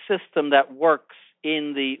only system that works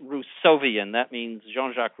in the Rousseauvian, that means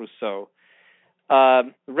Jean-Jacques Rousseau,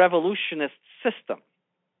 revolutionist system.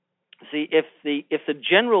 See, if the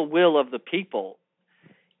general will of the people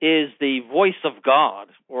is the voice of God,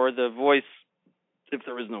 or the voice, if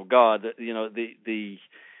there is no God, the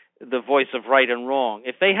the voice of right and wrong,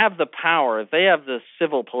 if they have the power, if they have the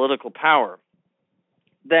civil political power,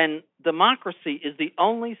 then democracy is the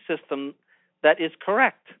only system that is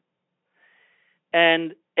correct.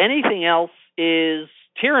 And anything else is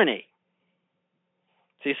tyranny.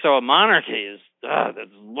 See, so a monarchy is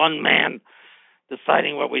that's one man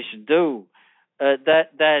deciding what we should do.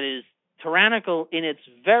 That is tyrannical in its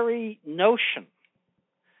very notion.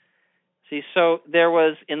 See, so there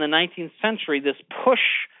was in the 19th century this push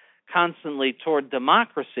constantly toward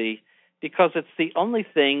democracy because it's the only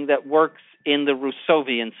thing that works in the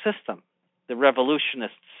Rousseauvian system, the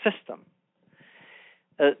revolutionist system.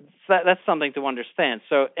 That's something to understand.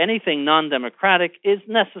 So anything non-democratic is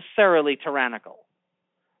necessarily tyrannical,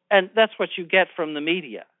 and that's what you get from the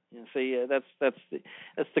media. You see, that's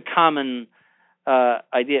the common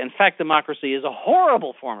idea. In fact, democracy is a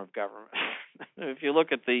horrible form of government. If you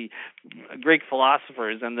look at the Greek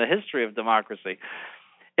philosophers and the history of democracy,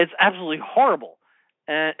 it's absolutely horrible.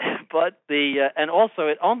 And also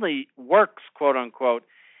it only works, quote unquote,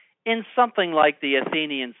 in something like the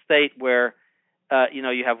Athenian state, where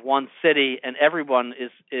you have one city and everyone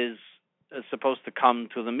is supposed to come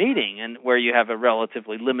to the meeting, and where you have a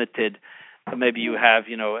relatively limited, maybe you have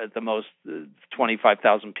at the most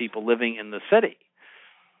 25,000 people living in the city.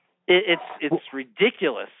 It's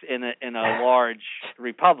ridiculous in a large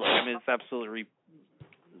republic. I mean, it's absolutely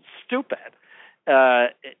stupid. So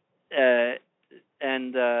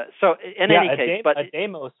in any case, but a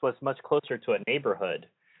demos was much closer to a neighborhood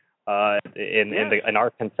in our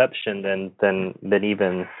conception than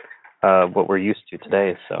even what we're used to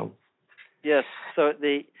today. So yes, so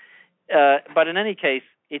but in any case,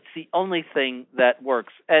 it's the only thing that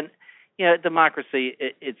works. And democracy,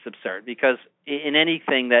 it's absurd, because in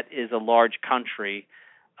anything that is a large country,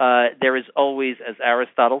 there is always, as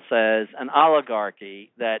Aristotle says, an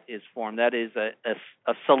oligarchy that is formed. That is a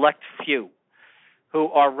select few who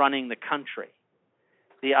are running the country.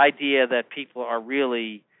 The idea that people are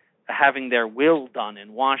really having their will done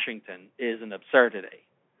in Washington is an absurdity.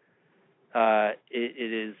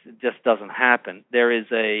 It just doesn't happen. There is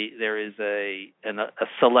a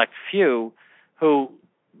select few who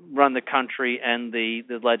run the country, and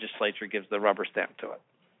the legislature gives the rubber stamp to it.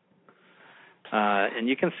 And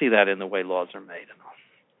you can see that in the way laws are made and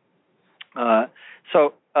all.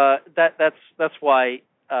 So that's why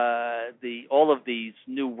all of these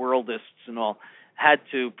new worldists and all had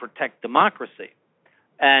to protect democracy,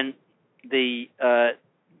 and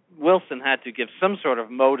Wilson had to give some sort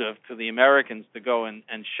of motive to the Americans to go and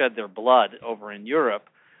shed their blood over in Europe.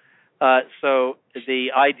 So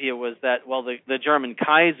the idea was that, well, the German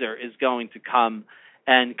Kaiser is going to come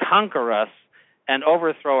and conquer us and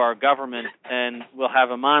overthrow our government, and we'll have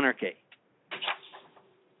a monarchy.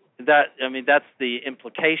 That's the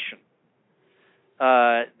implication.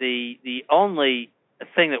 The only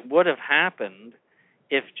thing that would have happened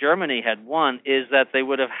if Germany had won is that they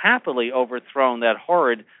would have happily overthrown that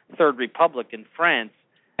horrid Third Republic in France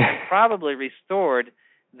and probably restored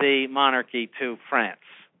the monarchy to France.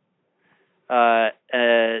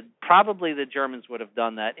 Probably the Germans would have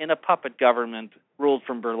done that in a puppet government ruled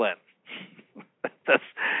from Berlin.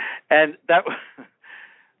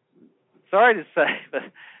 Sorry to say, but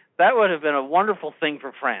that would have been a wonderful thing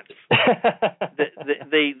for France.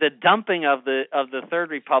 the dumping of the Third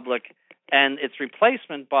Republic and its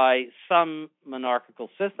replacement by some monarchical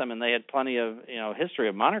system, and they had plenty of history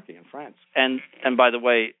of monarchy in France. And by the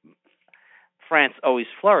way, France always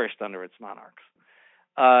flourished under its monarchs,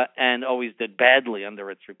 and always did badly under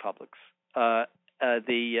its republics. But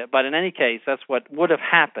in any case, that's what would have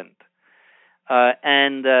happened,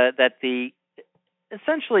 and that the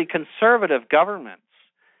essentially conservative governments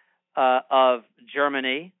of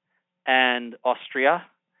Germany and Austria,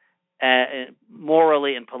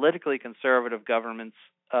 morally and politically conservative governments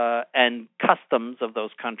and customs of those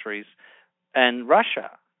countries, and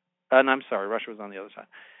Russia, and I'm sorry, Russia was on the other side,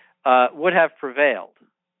 would have prevailed.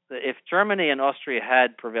 If Germany and Austria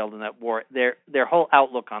had prevailed in that war, their whole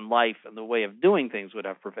outlook on life and the way of doing things would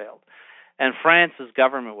have prevailed, and France's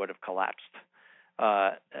government would have collapsed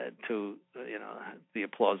to the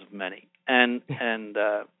applause of many, and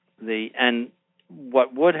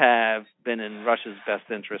what would have been in Russia's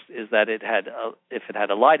best interest is that if it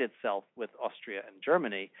had allied itself with Austria and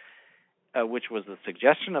Germany, which was the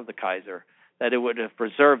suggestion of the Kaiser, that it would have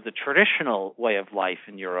preserved the traditional way of life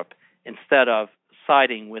in Europe instead of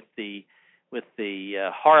siding with the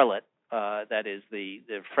harlot, that is the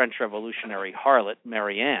French revolutionary harlot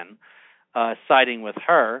Marianne, siding with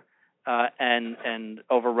her and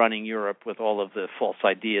overrunning Europe with all of the false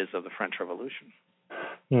ideas of the French Revolution.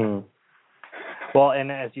 Well,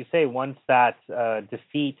 and as you say, once that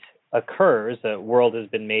defeat occurs, the world has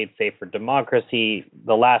been made safe for democracy,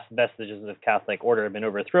 the last vestiges of Catholic order have been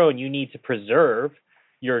overthrown, you need to preserve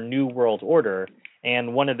your new world order.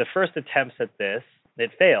 And one of the first attempts at this,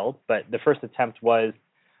 it failed, but the first attempt was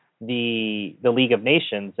the League of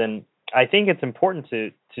Nations. And I think it's important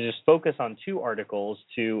to just focus on two articles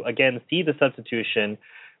to, again, see the substitution.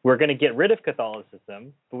 We're going to get rid of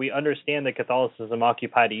Catholicism, but we understand that Catholicism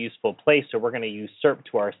occupied a useful place, so we're going to usurp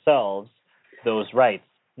to ourselves those rights.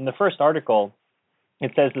 In the first article,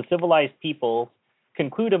 it says the civilized peoples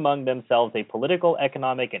conclude among themselves a political,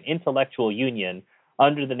 economic, and intellectual union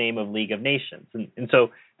under the name of League of Nations. And so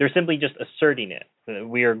they're simply just asserting it.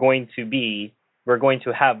 We're going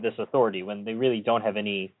to have this authority when they really don't have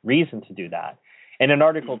any reason to do that. And in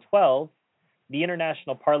Article 12, the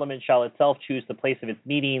International Parliament shall itself choose the place of its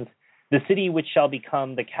meetings, the city which shall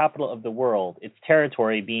become the capital of the world, its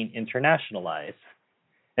territory being internationalized.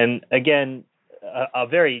 And again, a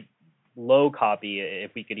very low copy,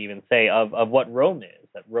 if we could even say, of what Rome is.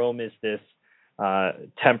 That Rome is this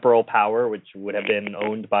temporal power which would have been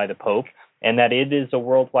owned by the Pope, and that it is a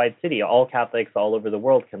worldwide city. All Catholics all over the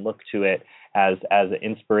world can look to it as an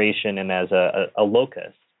inspiration and as a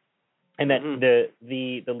locus. And that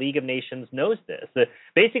the League of Nations knows this.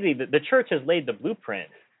 Basically, the Church has laid the blueprint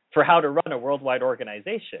for how to run a worldwide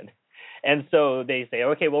organization. And so they say,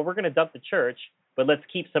 okay, well, we're going to dump the Church, but let's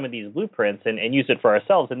keep some of these blueprints and use it for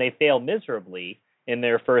ourselves. And they fail miserably in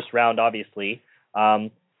their first round, obviously.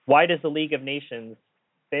 Why does the League of Nations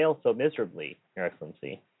fail so miserably, Your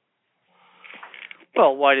Excellency?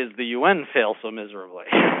 Well, why does the UN fail so miserably?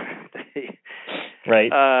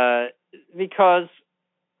 Right. Because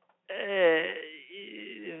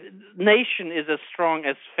nation is as strong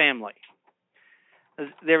as family.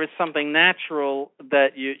 There is something natural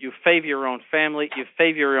that you favor your own family, you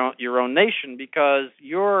favor your own nation, because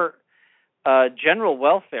your general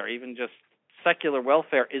welfare, even just secular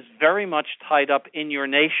welfare, is very much tied up in your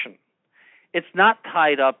nation. It's not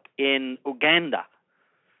tied up in Uganda.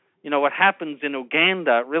 You know, what happens in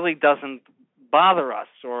Uganda really doesn't bother us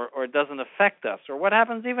or doesn't affect us, or what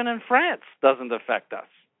happens even in France doesn't affect us.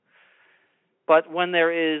 But when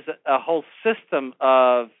there is a whole system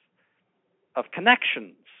of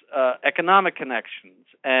connections, economic connections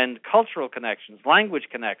and cultural connections, language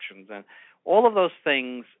connections, and all of those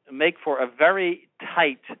things make for a very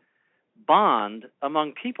tight bond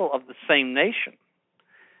among people of the same nation.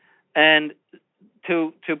 And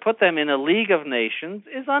to put them in a League of Nations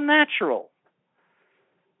is unnatural.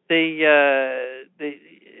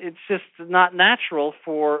 It's just not natural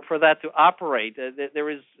for that to operate.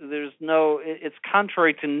 It's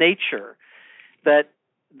contrary to nature that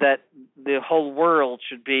the whole world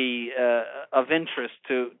should be of interest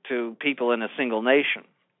to people in a single nation.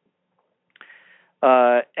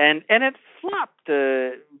 And it flopped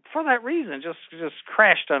for that reason, just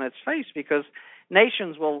crashed on its face, because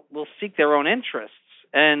nations will seek their own interests,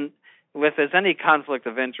 and if there's any conflict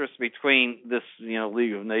of interest between this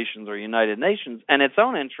League of Nations or United Nations and its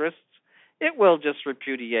own interests, it will just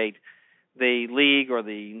repudiate the League or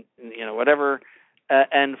the whatever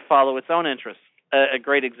and follow its own interests. A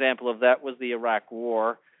great example of that was the Iraq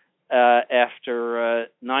War after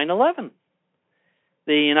 9/11.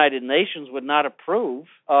 The United Nations would not approve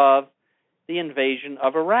of the invasion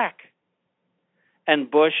of Iraq.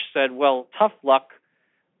 And Bush said, well, tough luck,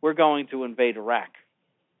 we're going to invade Iraq.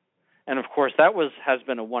 And of course, that has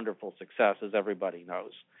been a wonderful success, as everybody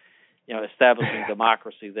knows. Establishing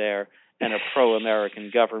democracy there and a pro-American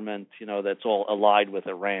government, that's all allied with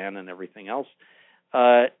Iran and everything else,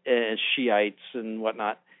 and Shiites and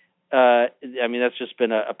whatnot. That's just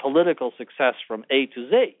been a political success from A to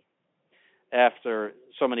Z. After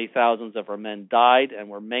so many thousands of our men died and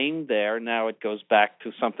were maimed there, now it goes back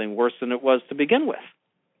to something worse than it was to begin with,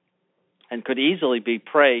 and could easily be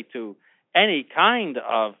prey to any kind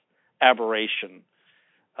of aberration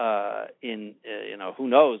in who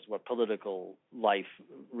knows what political life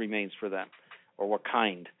remains for them or what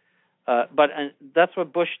kind. But that's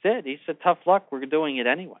what Bush did. He said, tough luck, we're doing it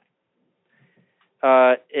anyway.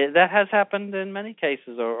 That has happened in many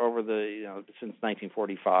cases over the since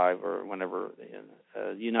 1945 or whenever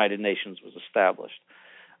the United Nations was established.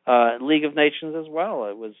 League of Nations as well.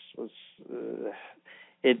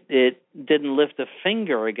 It didn't lift a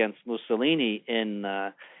finger against Mussolini in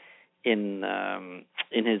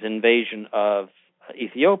his invasion of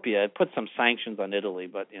Ethiopia. It put some sanctions on Italy,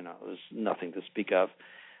 but it was nothing to speak of.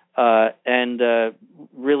 And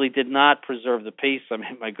really did not preserve the peace. I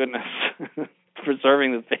mean, my goodness.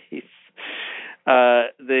 Preserving the peace.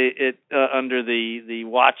 Under the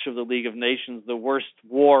watch of the League of Nations, the worst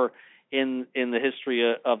war in the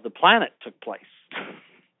history of the planet took place.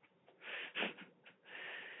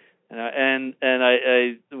 And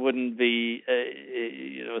I wouldn't be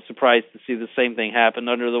surprised to see the same thing happen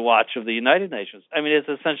under the watch of the United Nations. I mean, it's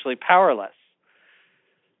essentially powerless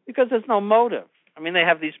because there's no motive. I mean, they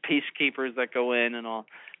have these peacekeepers that go in and all,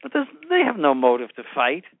 but they have no motive to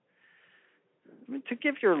fight. I mean, to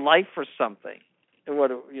give your life for something,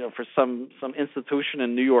 for some institution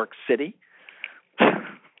in New York City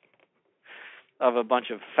of a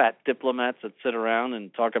bunch of fat diplomats that sit around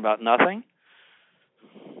and talk about nothing.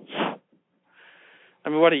 I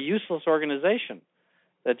mean, what a useless organization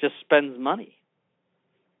that just spends money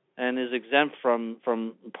and is exempt from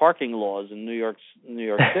parking laws in New York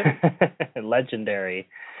City. Legendary.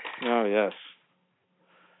 Oh yes.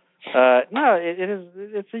 No,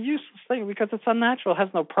 it's a useless thing because it's unnatural. It has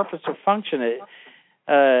no purpose or function.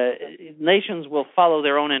 Nations will follow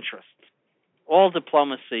their own interests. All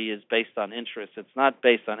diplomacy is based on interest. It's not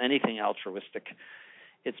based on anything altruistic.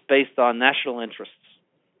 It's based on national interests.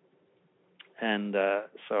 And and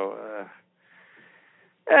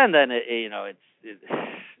then it's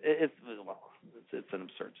an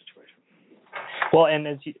absurd situation. Well,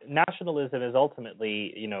 and nationalism is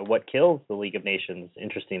ultimately, what kills the League of Nations.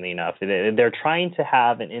 Interestingly enough, they're trying to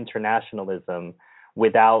have an internationalism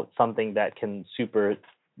without something that can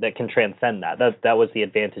transcend that. That was the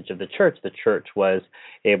advantage of the church. The church was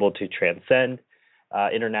able to transcend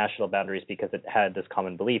international boundaries because it had this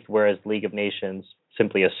common belief, whereas League of Nations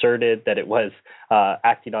simply asserted that it was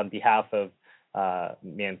acting on behalf of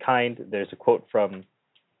mankind. There's a quote from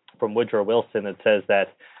Woodrow Wilson that says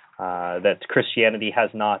that Christianity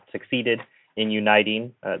has not succeeded in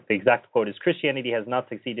uniting. The exact quote is, "Christianity has not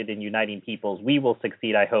succeeded in uniting peoples. We will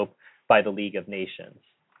succeed, I hope, by the League of Nations."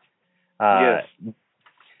 Yes.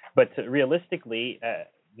 But realistically,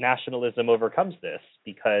 nationalism overcomes this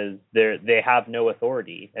because they have no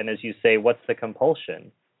authority, and as you say, what's the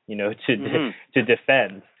compulsion? To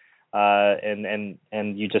defend,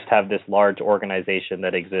 and you just have this large organization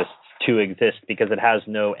that exists to exist because it has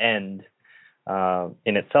no end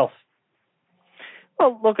in itself.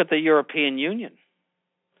 Well, look at the European Union.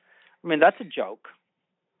 I mean, that's a joke.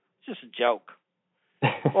 It's just a joke.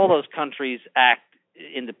 All those countries act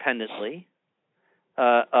independently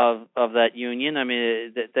of that union. I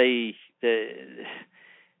mean,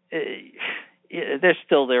 they're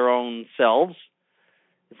still their own selves.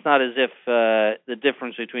 It's not as if the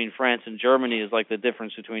difference between France and Germany is like the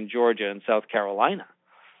difference between Georgia and South Carolina.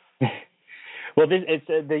 Well, it's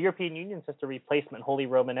the European Union is just a replacement Holy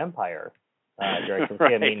Roman Empire. Right.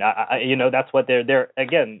 I mean, that's what they're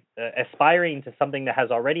again aspiring to something that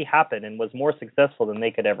has already happened and was more successful than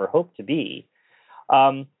they could ever hope to be.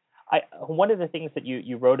 One of the things that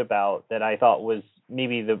you wrote about that I thought was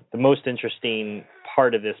maybe the most interesting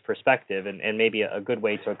part of this perspective, and maybe a good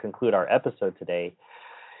way to conclude our episode today,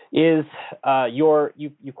 is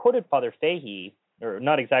you quoted Father Fahey, or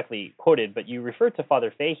not exactly quoted, but you referred to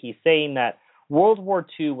Father Fahey saying that World War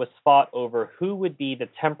II was fought over who would be the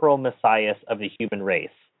temporal messiahs of the human race,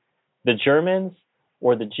 the Germans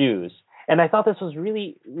or the Jews. And I thought this was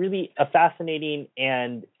really, really a fascinating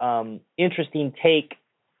and interesting take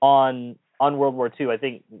on World War II. I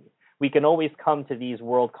think we can always come to these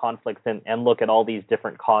world conflicts and look at all these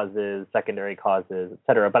different causes, secondary causes, et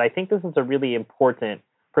cetera. But I think this is a really important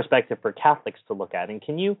perspective for Catholics to look at. And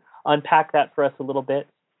can you unpack that for us a little bit?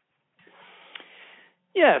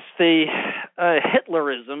 Yes, the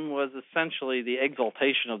Hitlerism was essentially the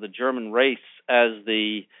exaltation of the German race as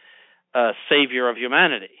the savior of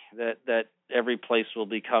humanity. That every place will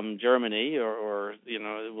become Germany, or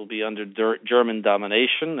it will be under German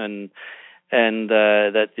domination, and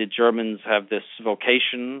that the Germans have this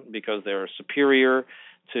vocation because they're superior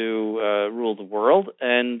to rule the world,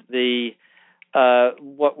 and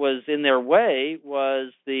what was in their way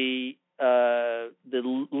was the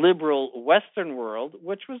liberal Western world,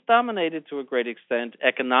 which was dominated to a great extent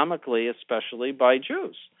economically, especially by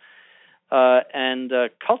Jews, and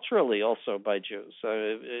culturally also by Jews.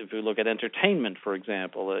 If we look at entertainment, for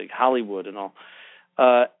example, like Hollywood and all,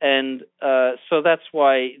 so that's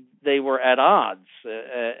why they were at odds,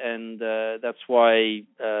 and that's why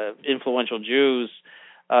influential Jews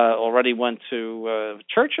already went to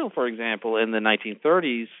Churchill, for example, in the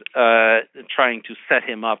 1930s, trying to set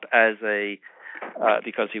him up as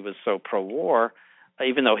because he was so pro-war,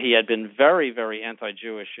 even though he had been very, very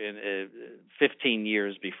anti-Jewish in 15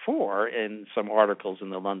 years before in some articles in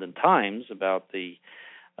the London Times about the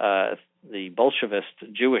Bolshevist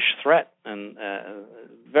Jewish threat, and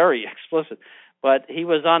very explicit. But he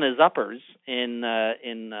was on his uppers in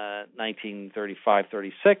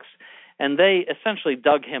 1935-36, and they essentially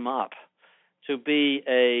dug him up to be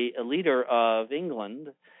a leader of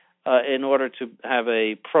England in order to have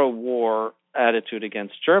a pro-war attitude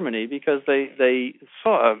against Germany, because they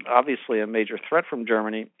saw obviously a major threat from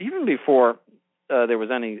Germany even before there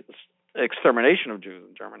was any extermination of Jews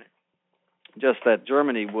in Germany. Just that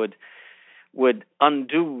Germany would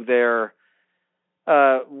undo their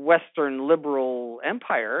Western liberal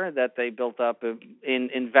empire that they built up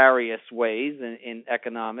in various ways, in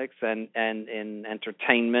economics and in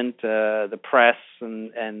entertainment, the press,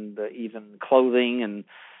 and even clothing and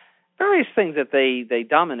various things that they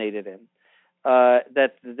dominated in.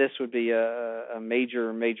 That this would be a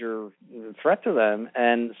major threat to them,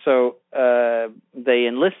 and so they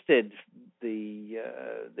enlisted the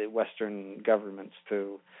Western governments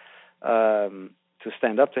to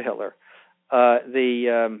stand up to Hitler.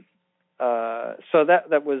 So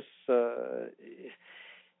that was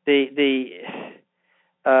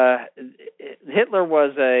Hitler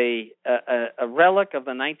was a relic of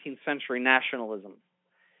the 19th century nationalism.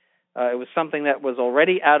 It was something that was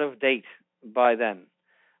already out of date by then,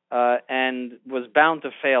 and was bound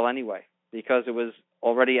to fail anyway because it was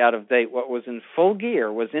already out of date. What was in full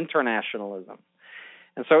gear was internationalism,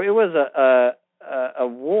 and so it was a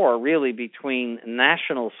war really between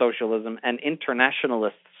National Socialism and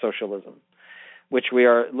internationalist socialism, which we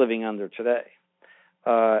are living under today.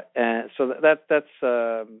 And so that's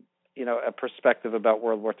a perspective about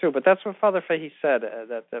World War II. But that's what Father Fahey said,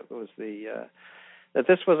 that was that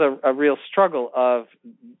this was a real struggle of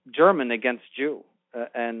German against Jew,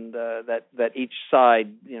 and that each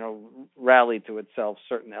side rallied to itself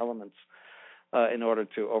certain elements in order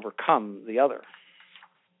to overcome the other.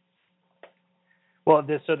 Well,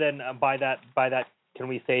 so then by that, can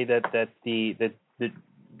we say that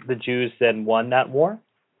the Jews then won that war?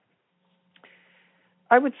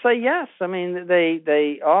 I would say yes. I mean,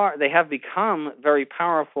 they have become very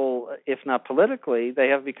powerful, if not politically. They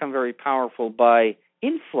have become very powerful by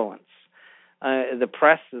influence. The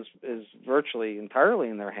press is virtually entirely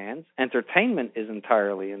in their hands. Entertainment is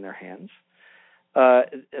entirely in their hands.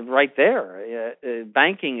 Right there,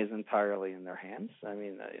 banking is entirely in their hands. I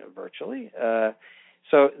mean, virtually.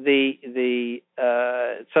 So they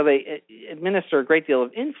administer a great deal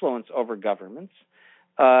of influence over governments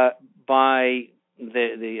by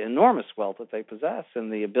the enormous wealth that they possess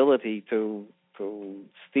and the ability to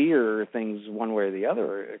steer things one way or the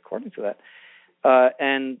other according to that.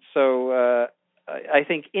 And so I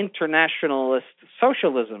think internationalist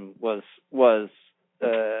socialism was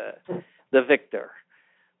the victor.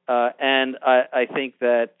 And I think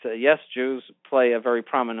that, yes, Jews play a very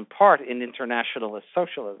prominent part in internationalist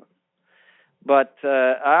socialism. But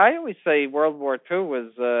I always say World War II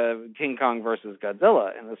was King Kong versus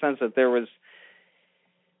Godzilla, in the sense that there was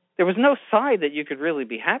no side that you could really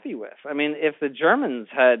be happy with. I mean, if the Germans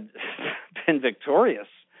had been victorious,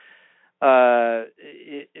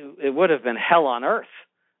 it would have been hell on earth.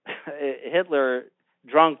 Hitler,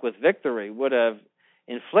 drunk with victory, would have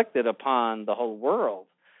inflicted upon the whole world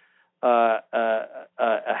a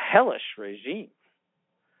hellish regime.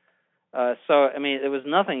 So, I mean, there was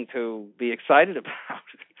nothing to be excited about.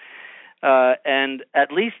 And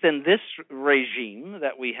at least in this regime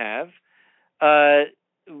that we have,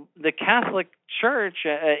 the Catholic Church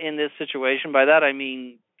in this situation, by that I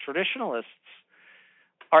mean traditionalists,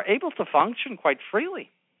 are able to function quite freely.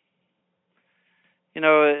 We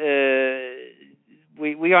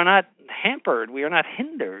are not hampered, we are not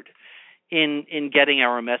hindered in getting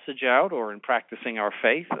our message out or in practicing our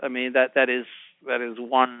faith. I mean, that is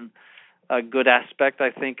one good aspect,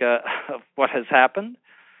 I think, of what has happened.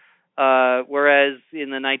 Whereas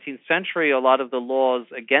in the 19th century, a lot of the laws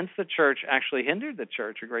against the church actually hindered the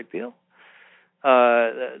church a great deal.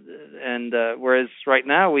 And whereas right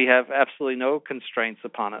now we have absolutely no constraints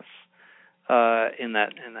upon us in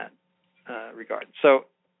that regard. So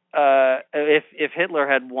if Hitler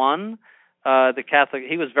had won, the Catholic,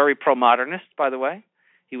 he was very pro-modernist, by the way.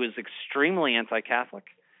 He was extremely anti-Catholic.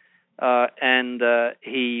 And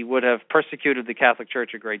he would have persecuted the Catholic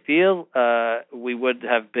Church a great deal. We would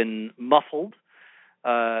have been muffled.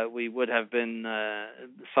 We would have been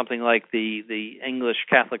something like the English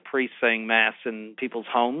Catholic priests saying Mass in people's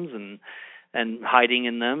homes and hiding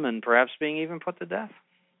in them and perhaps being even put to death.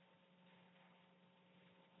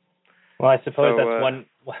 Well, I suppose that's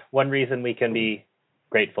one reason we can be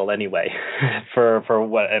grateful anyway for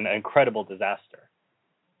what an incredible disaster.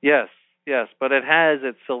 Yes, but it has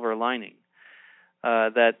its silver lining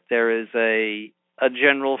that there is a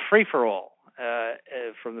general free-for-all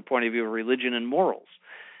from the point of view of religion and morals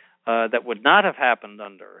that would not have happened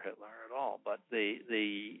under Hitler at all. all. But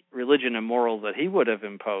the religion and morals that he would have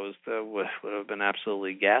imposed would have been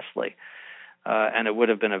absolutely ghastly, and it would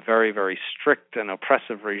have been a very, very strict and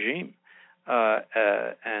oppressive regime. As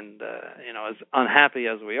unhappy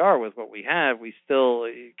as we are with what we have,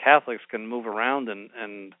 Catholics can move around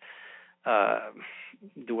and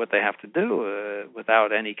do what they have to do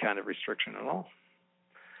without any kind of restriction at all.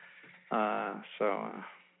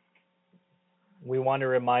 We want to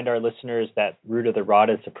remind our listeners that Root of the Rod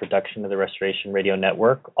is a production of the Restoration Radio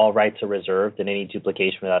Network. All rights are reserved, and any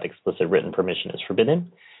duplication without explicit written permission is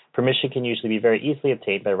forbidden. Permission can usually be very easily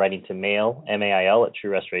obtained by writing to mail, MAIL, at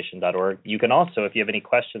truerestoration.org. You can also, if you have any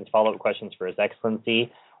questions, follow-up questions for His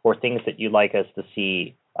Excellency, or things that you'd like us to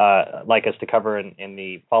see, like us to cover in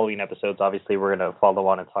the following episodes. Obviously, we're going to follow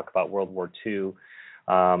on and talk about World War II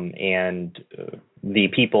and the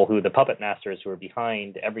people the puppet masters who are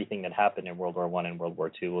behind everything that happened in World War I and World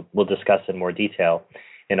War II. We'll discuss in more detail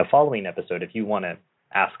in a following episode. If you want to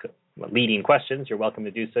ask leading questions, you're welcome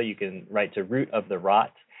to do so. You can write to Root of the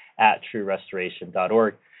Rot at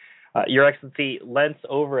truerestoration.org. Your Excellency, Lent's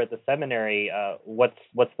over at the seminary. What's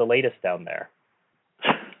the latest down there?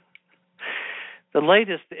 The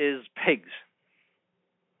latest is pigs.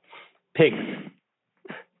 Pigs.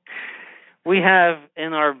 We have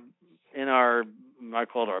in our I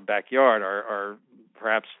call it our backyard, our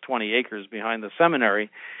perhaps 20 acres behind the seminary,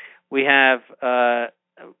 we have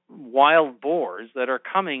wild boars that are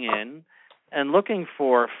coming in and looking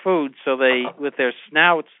for food. So they, with their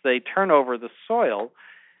snouts, they turn over the soil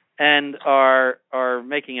and are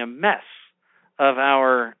making a mess of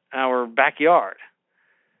our backyard.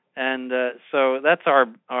 And so that's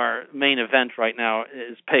our main event right now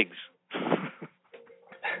is pigs.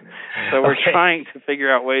 So we're trying to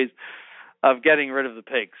figure out ways of getting rid of the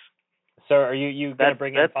pigs. So are you going to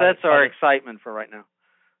bring in? That's our excitement for right now.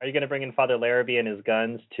 Are you going to bring in Father Larrabee and his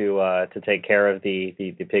guns to take care of the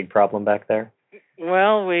pig problem back there?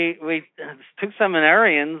 Well, we two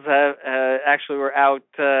seminarians actually were out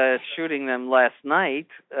shooting them last night,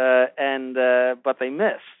 but they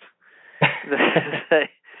missed.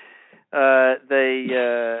 They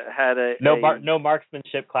had no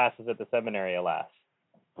marksmanship classes at the seminary, alas.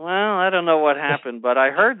 Well, I don't know what happened, but I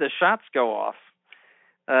heard the shots go off,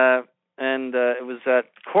 and it was at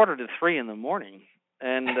 2:45 in the morning,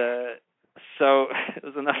 and so it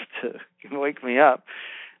was enough to wake me up.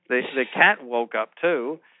 The cat woke up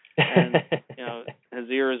too, and his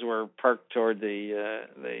ears were perked toward the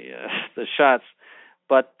shots,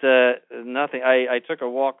 but nothing. I took a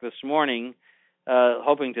walk this morning,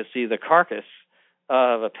 hoping to see the carcass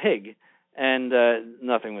of a pig. And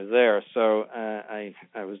nothing was there, so I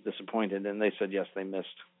was disappointed. And they said yes, they missed.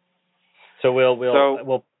 So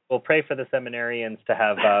we'll pray for the seminarians to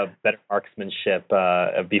have better marksmanship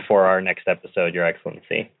before our next episode, Your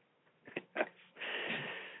Excellency.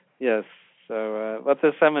 Yes. So, but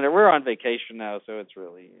the seminary, we're on vacation now, so it's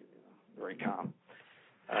really very calm.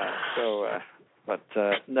 No,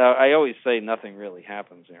 I always say nothing really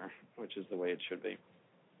happens here, which is the way it should be.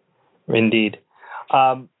 Indeed.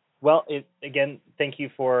 Well, again, thank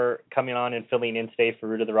you for coming on and filling in today for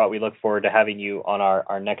Root of the Rot. We look forward to having you on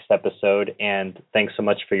our next episode, and thanks so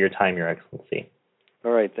much for your time, Your Excellency.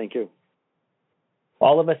 All right, thank you.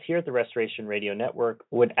 All of us here at the Restoration Radio Network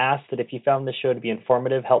would ask that if you found this show to be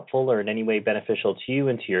informative, helpful, or in any way beneficial to you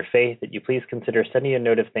and to your faith, that you please consider sending a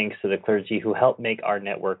note of thanks to the clergy who help make our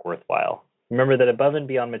network worthwhile. Remember that above and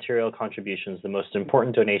beyond material contributions, the most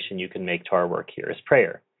important donation you can make to our work here is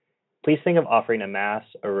prayer. Please think of offering a Mass,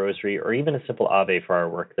 a Rosary, or even a simple Ave for our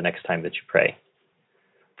work the next time that you pray.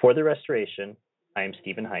 For the Restoration, I am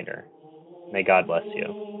Stephen Heiner. May God bless you.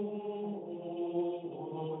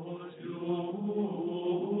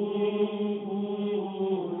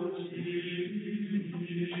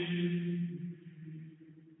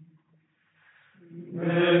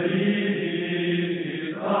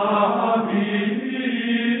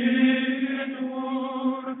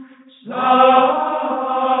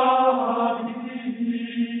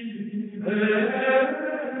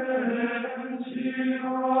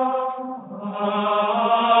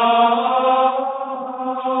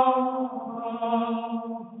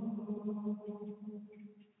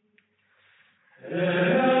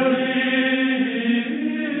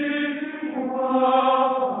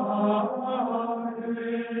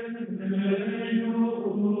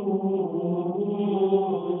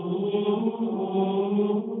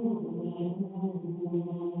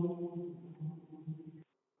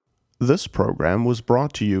 This program was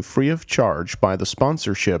brought to you free of charge by the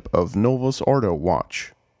sponsorship of Novus Ordo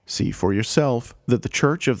Watch. See for yourself that the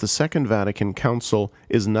Church of the Second Vatican Council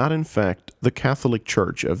is not in fact the Catholic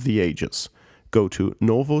Church of the ages. go to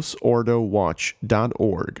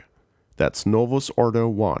novusordowatch.org. That's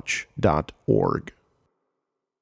novusordowatch.org.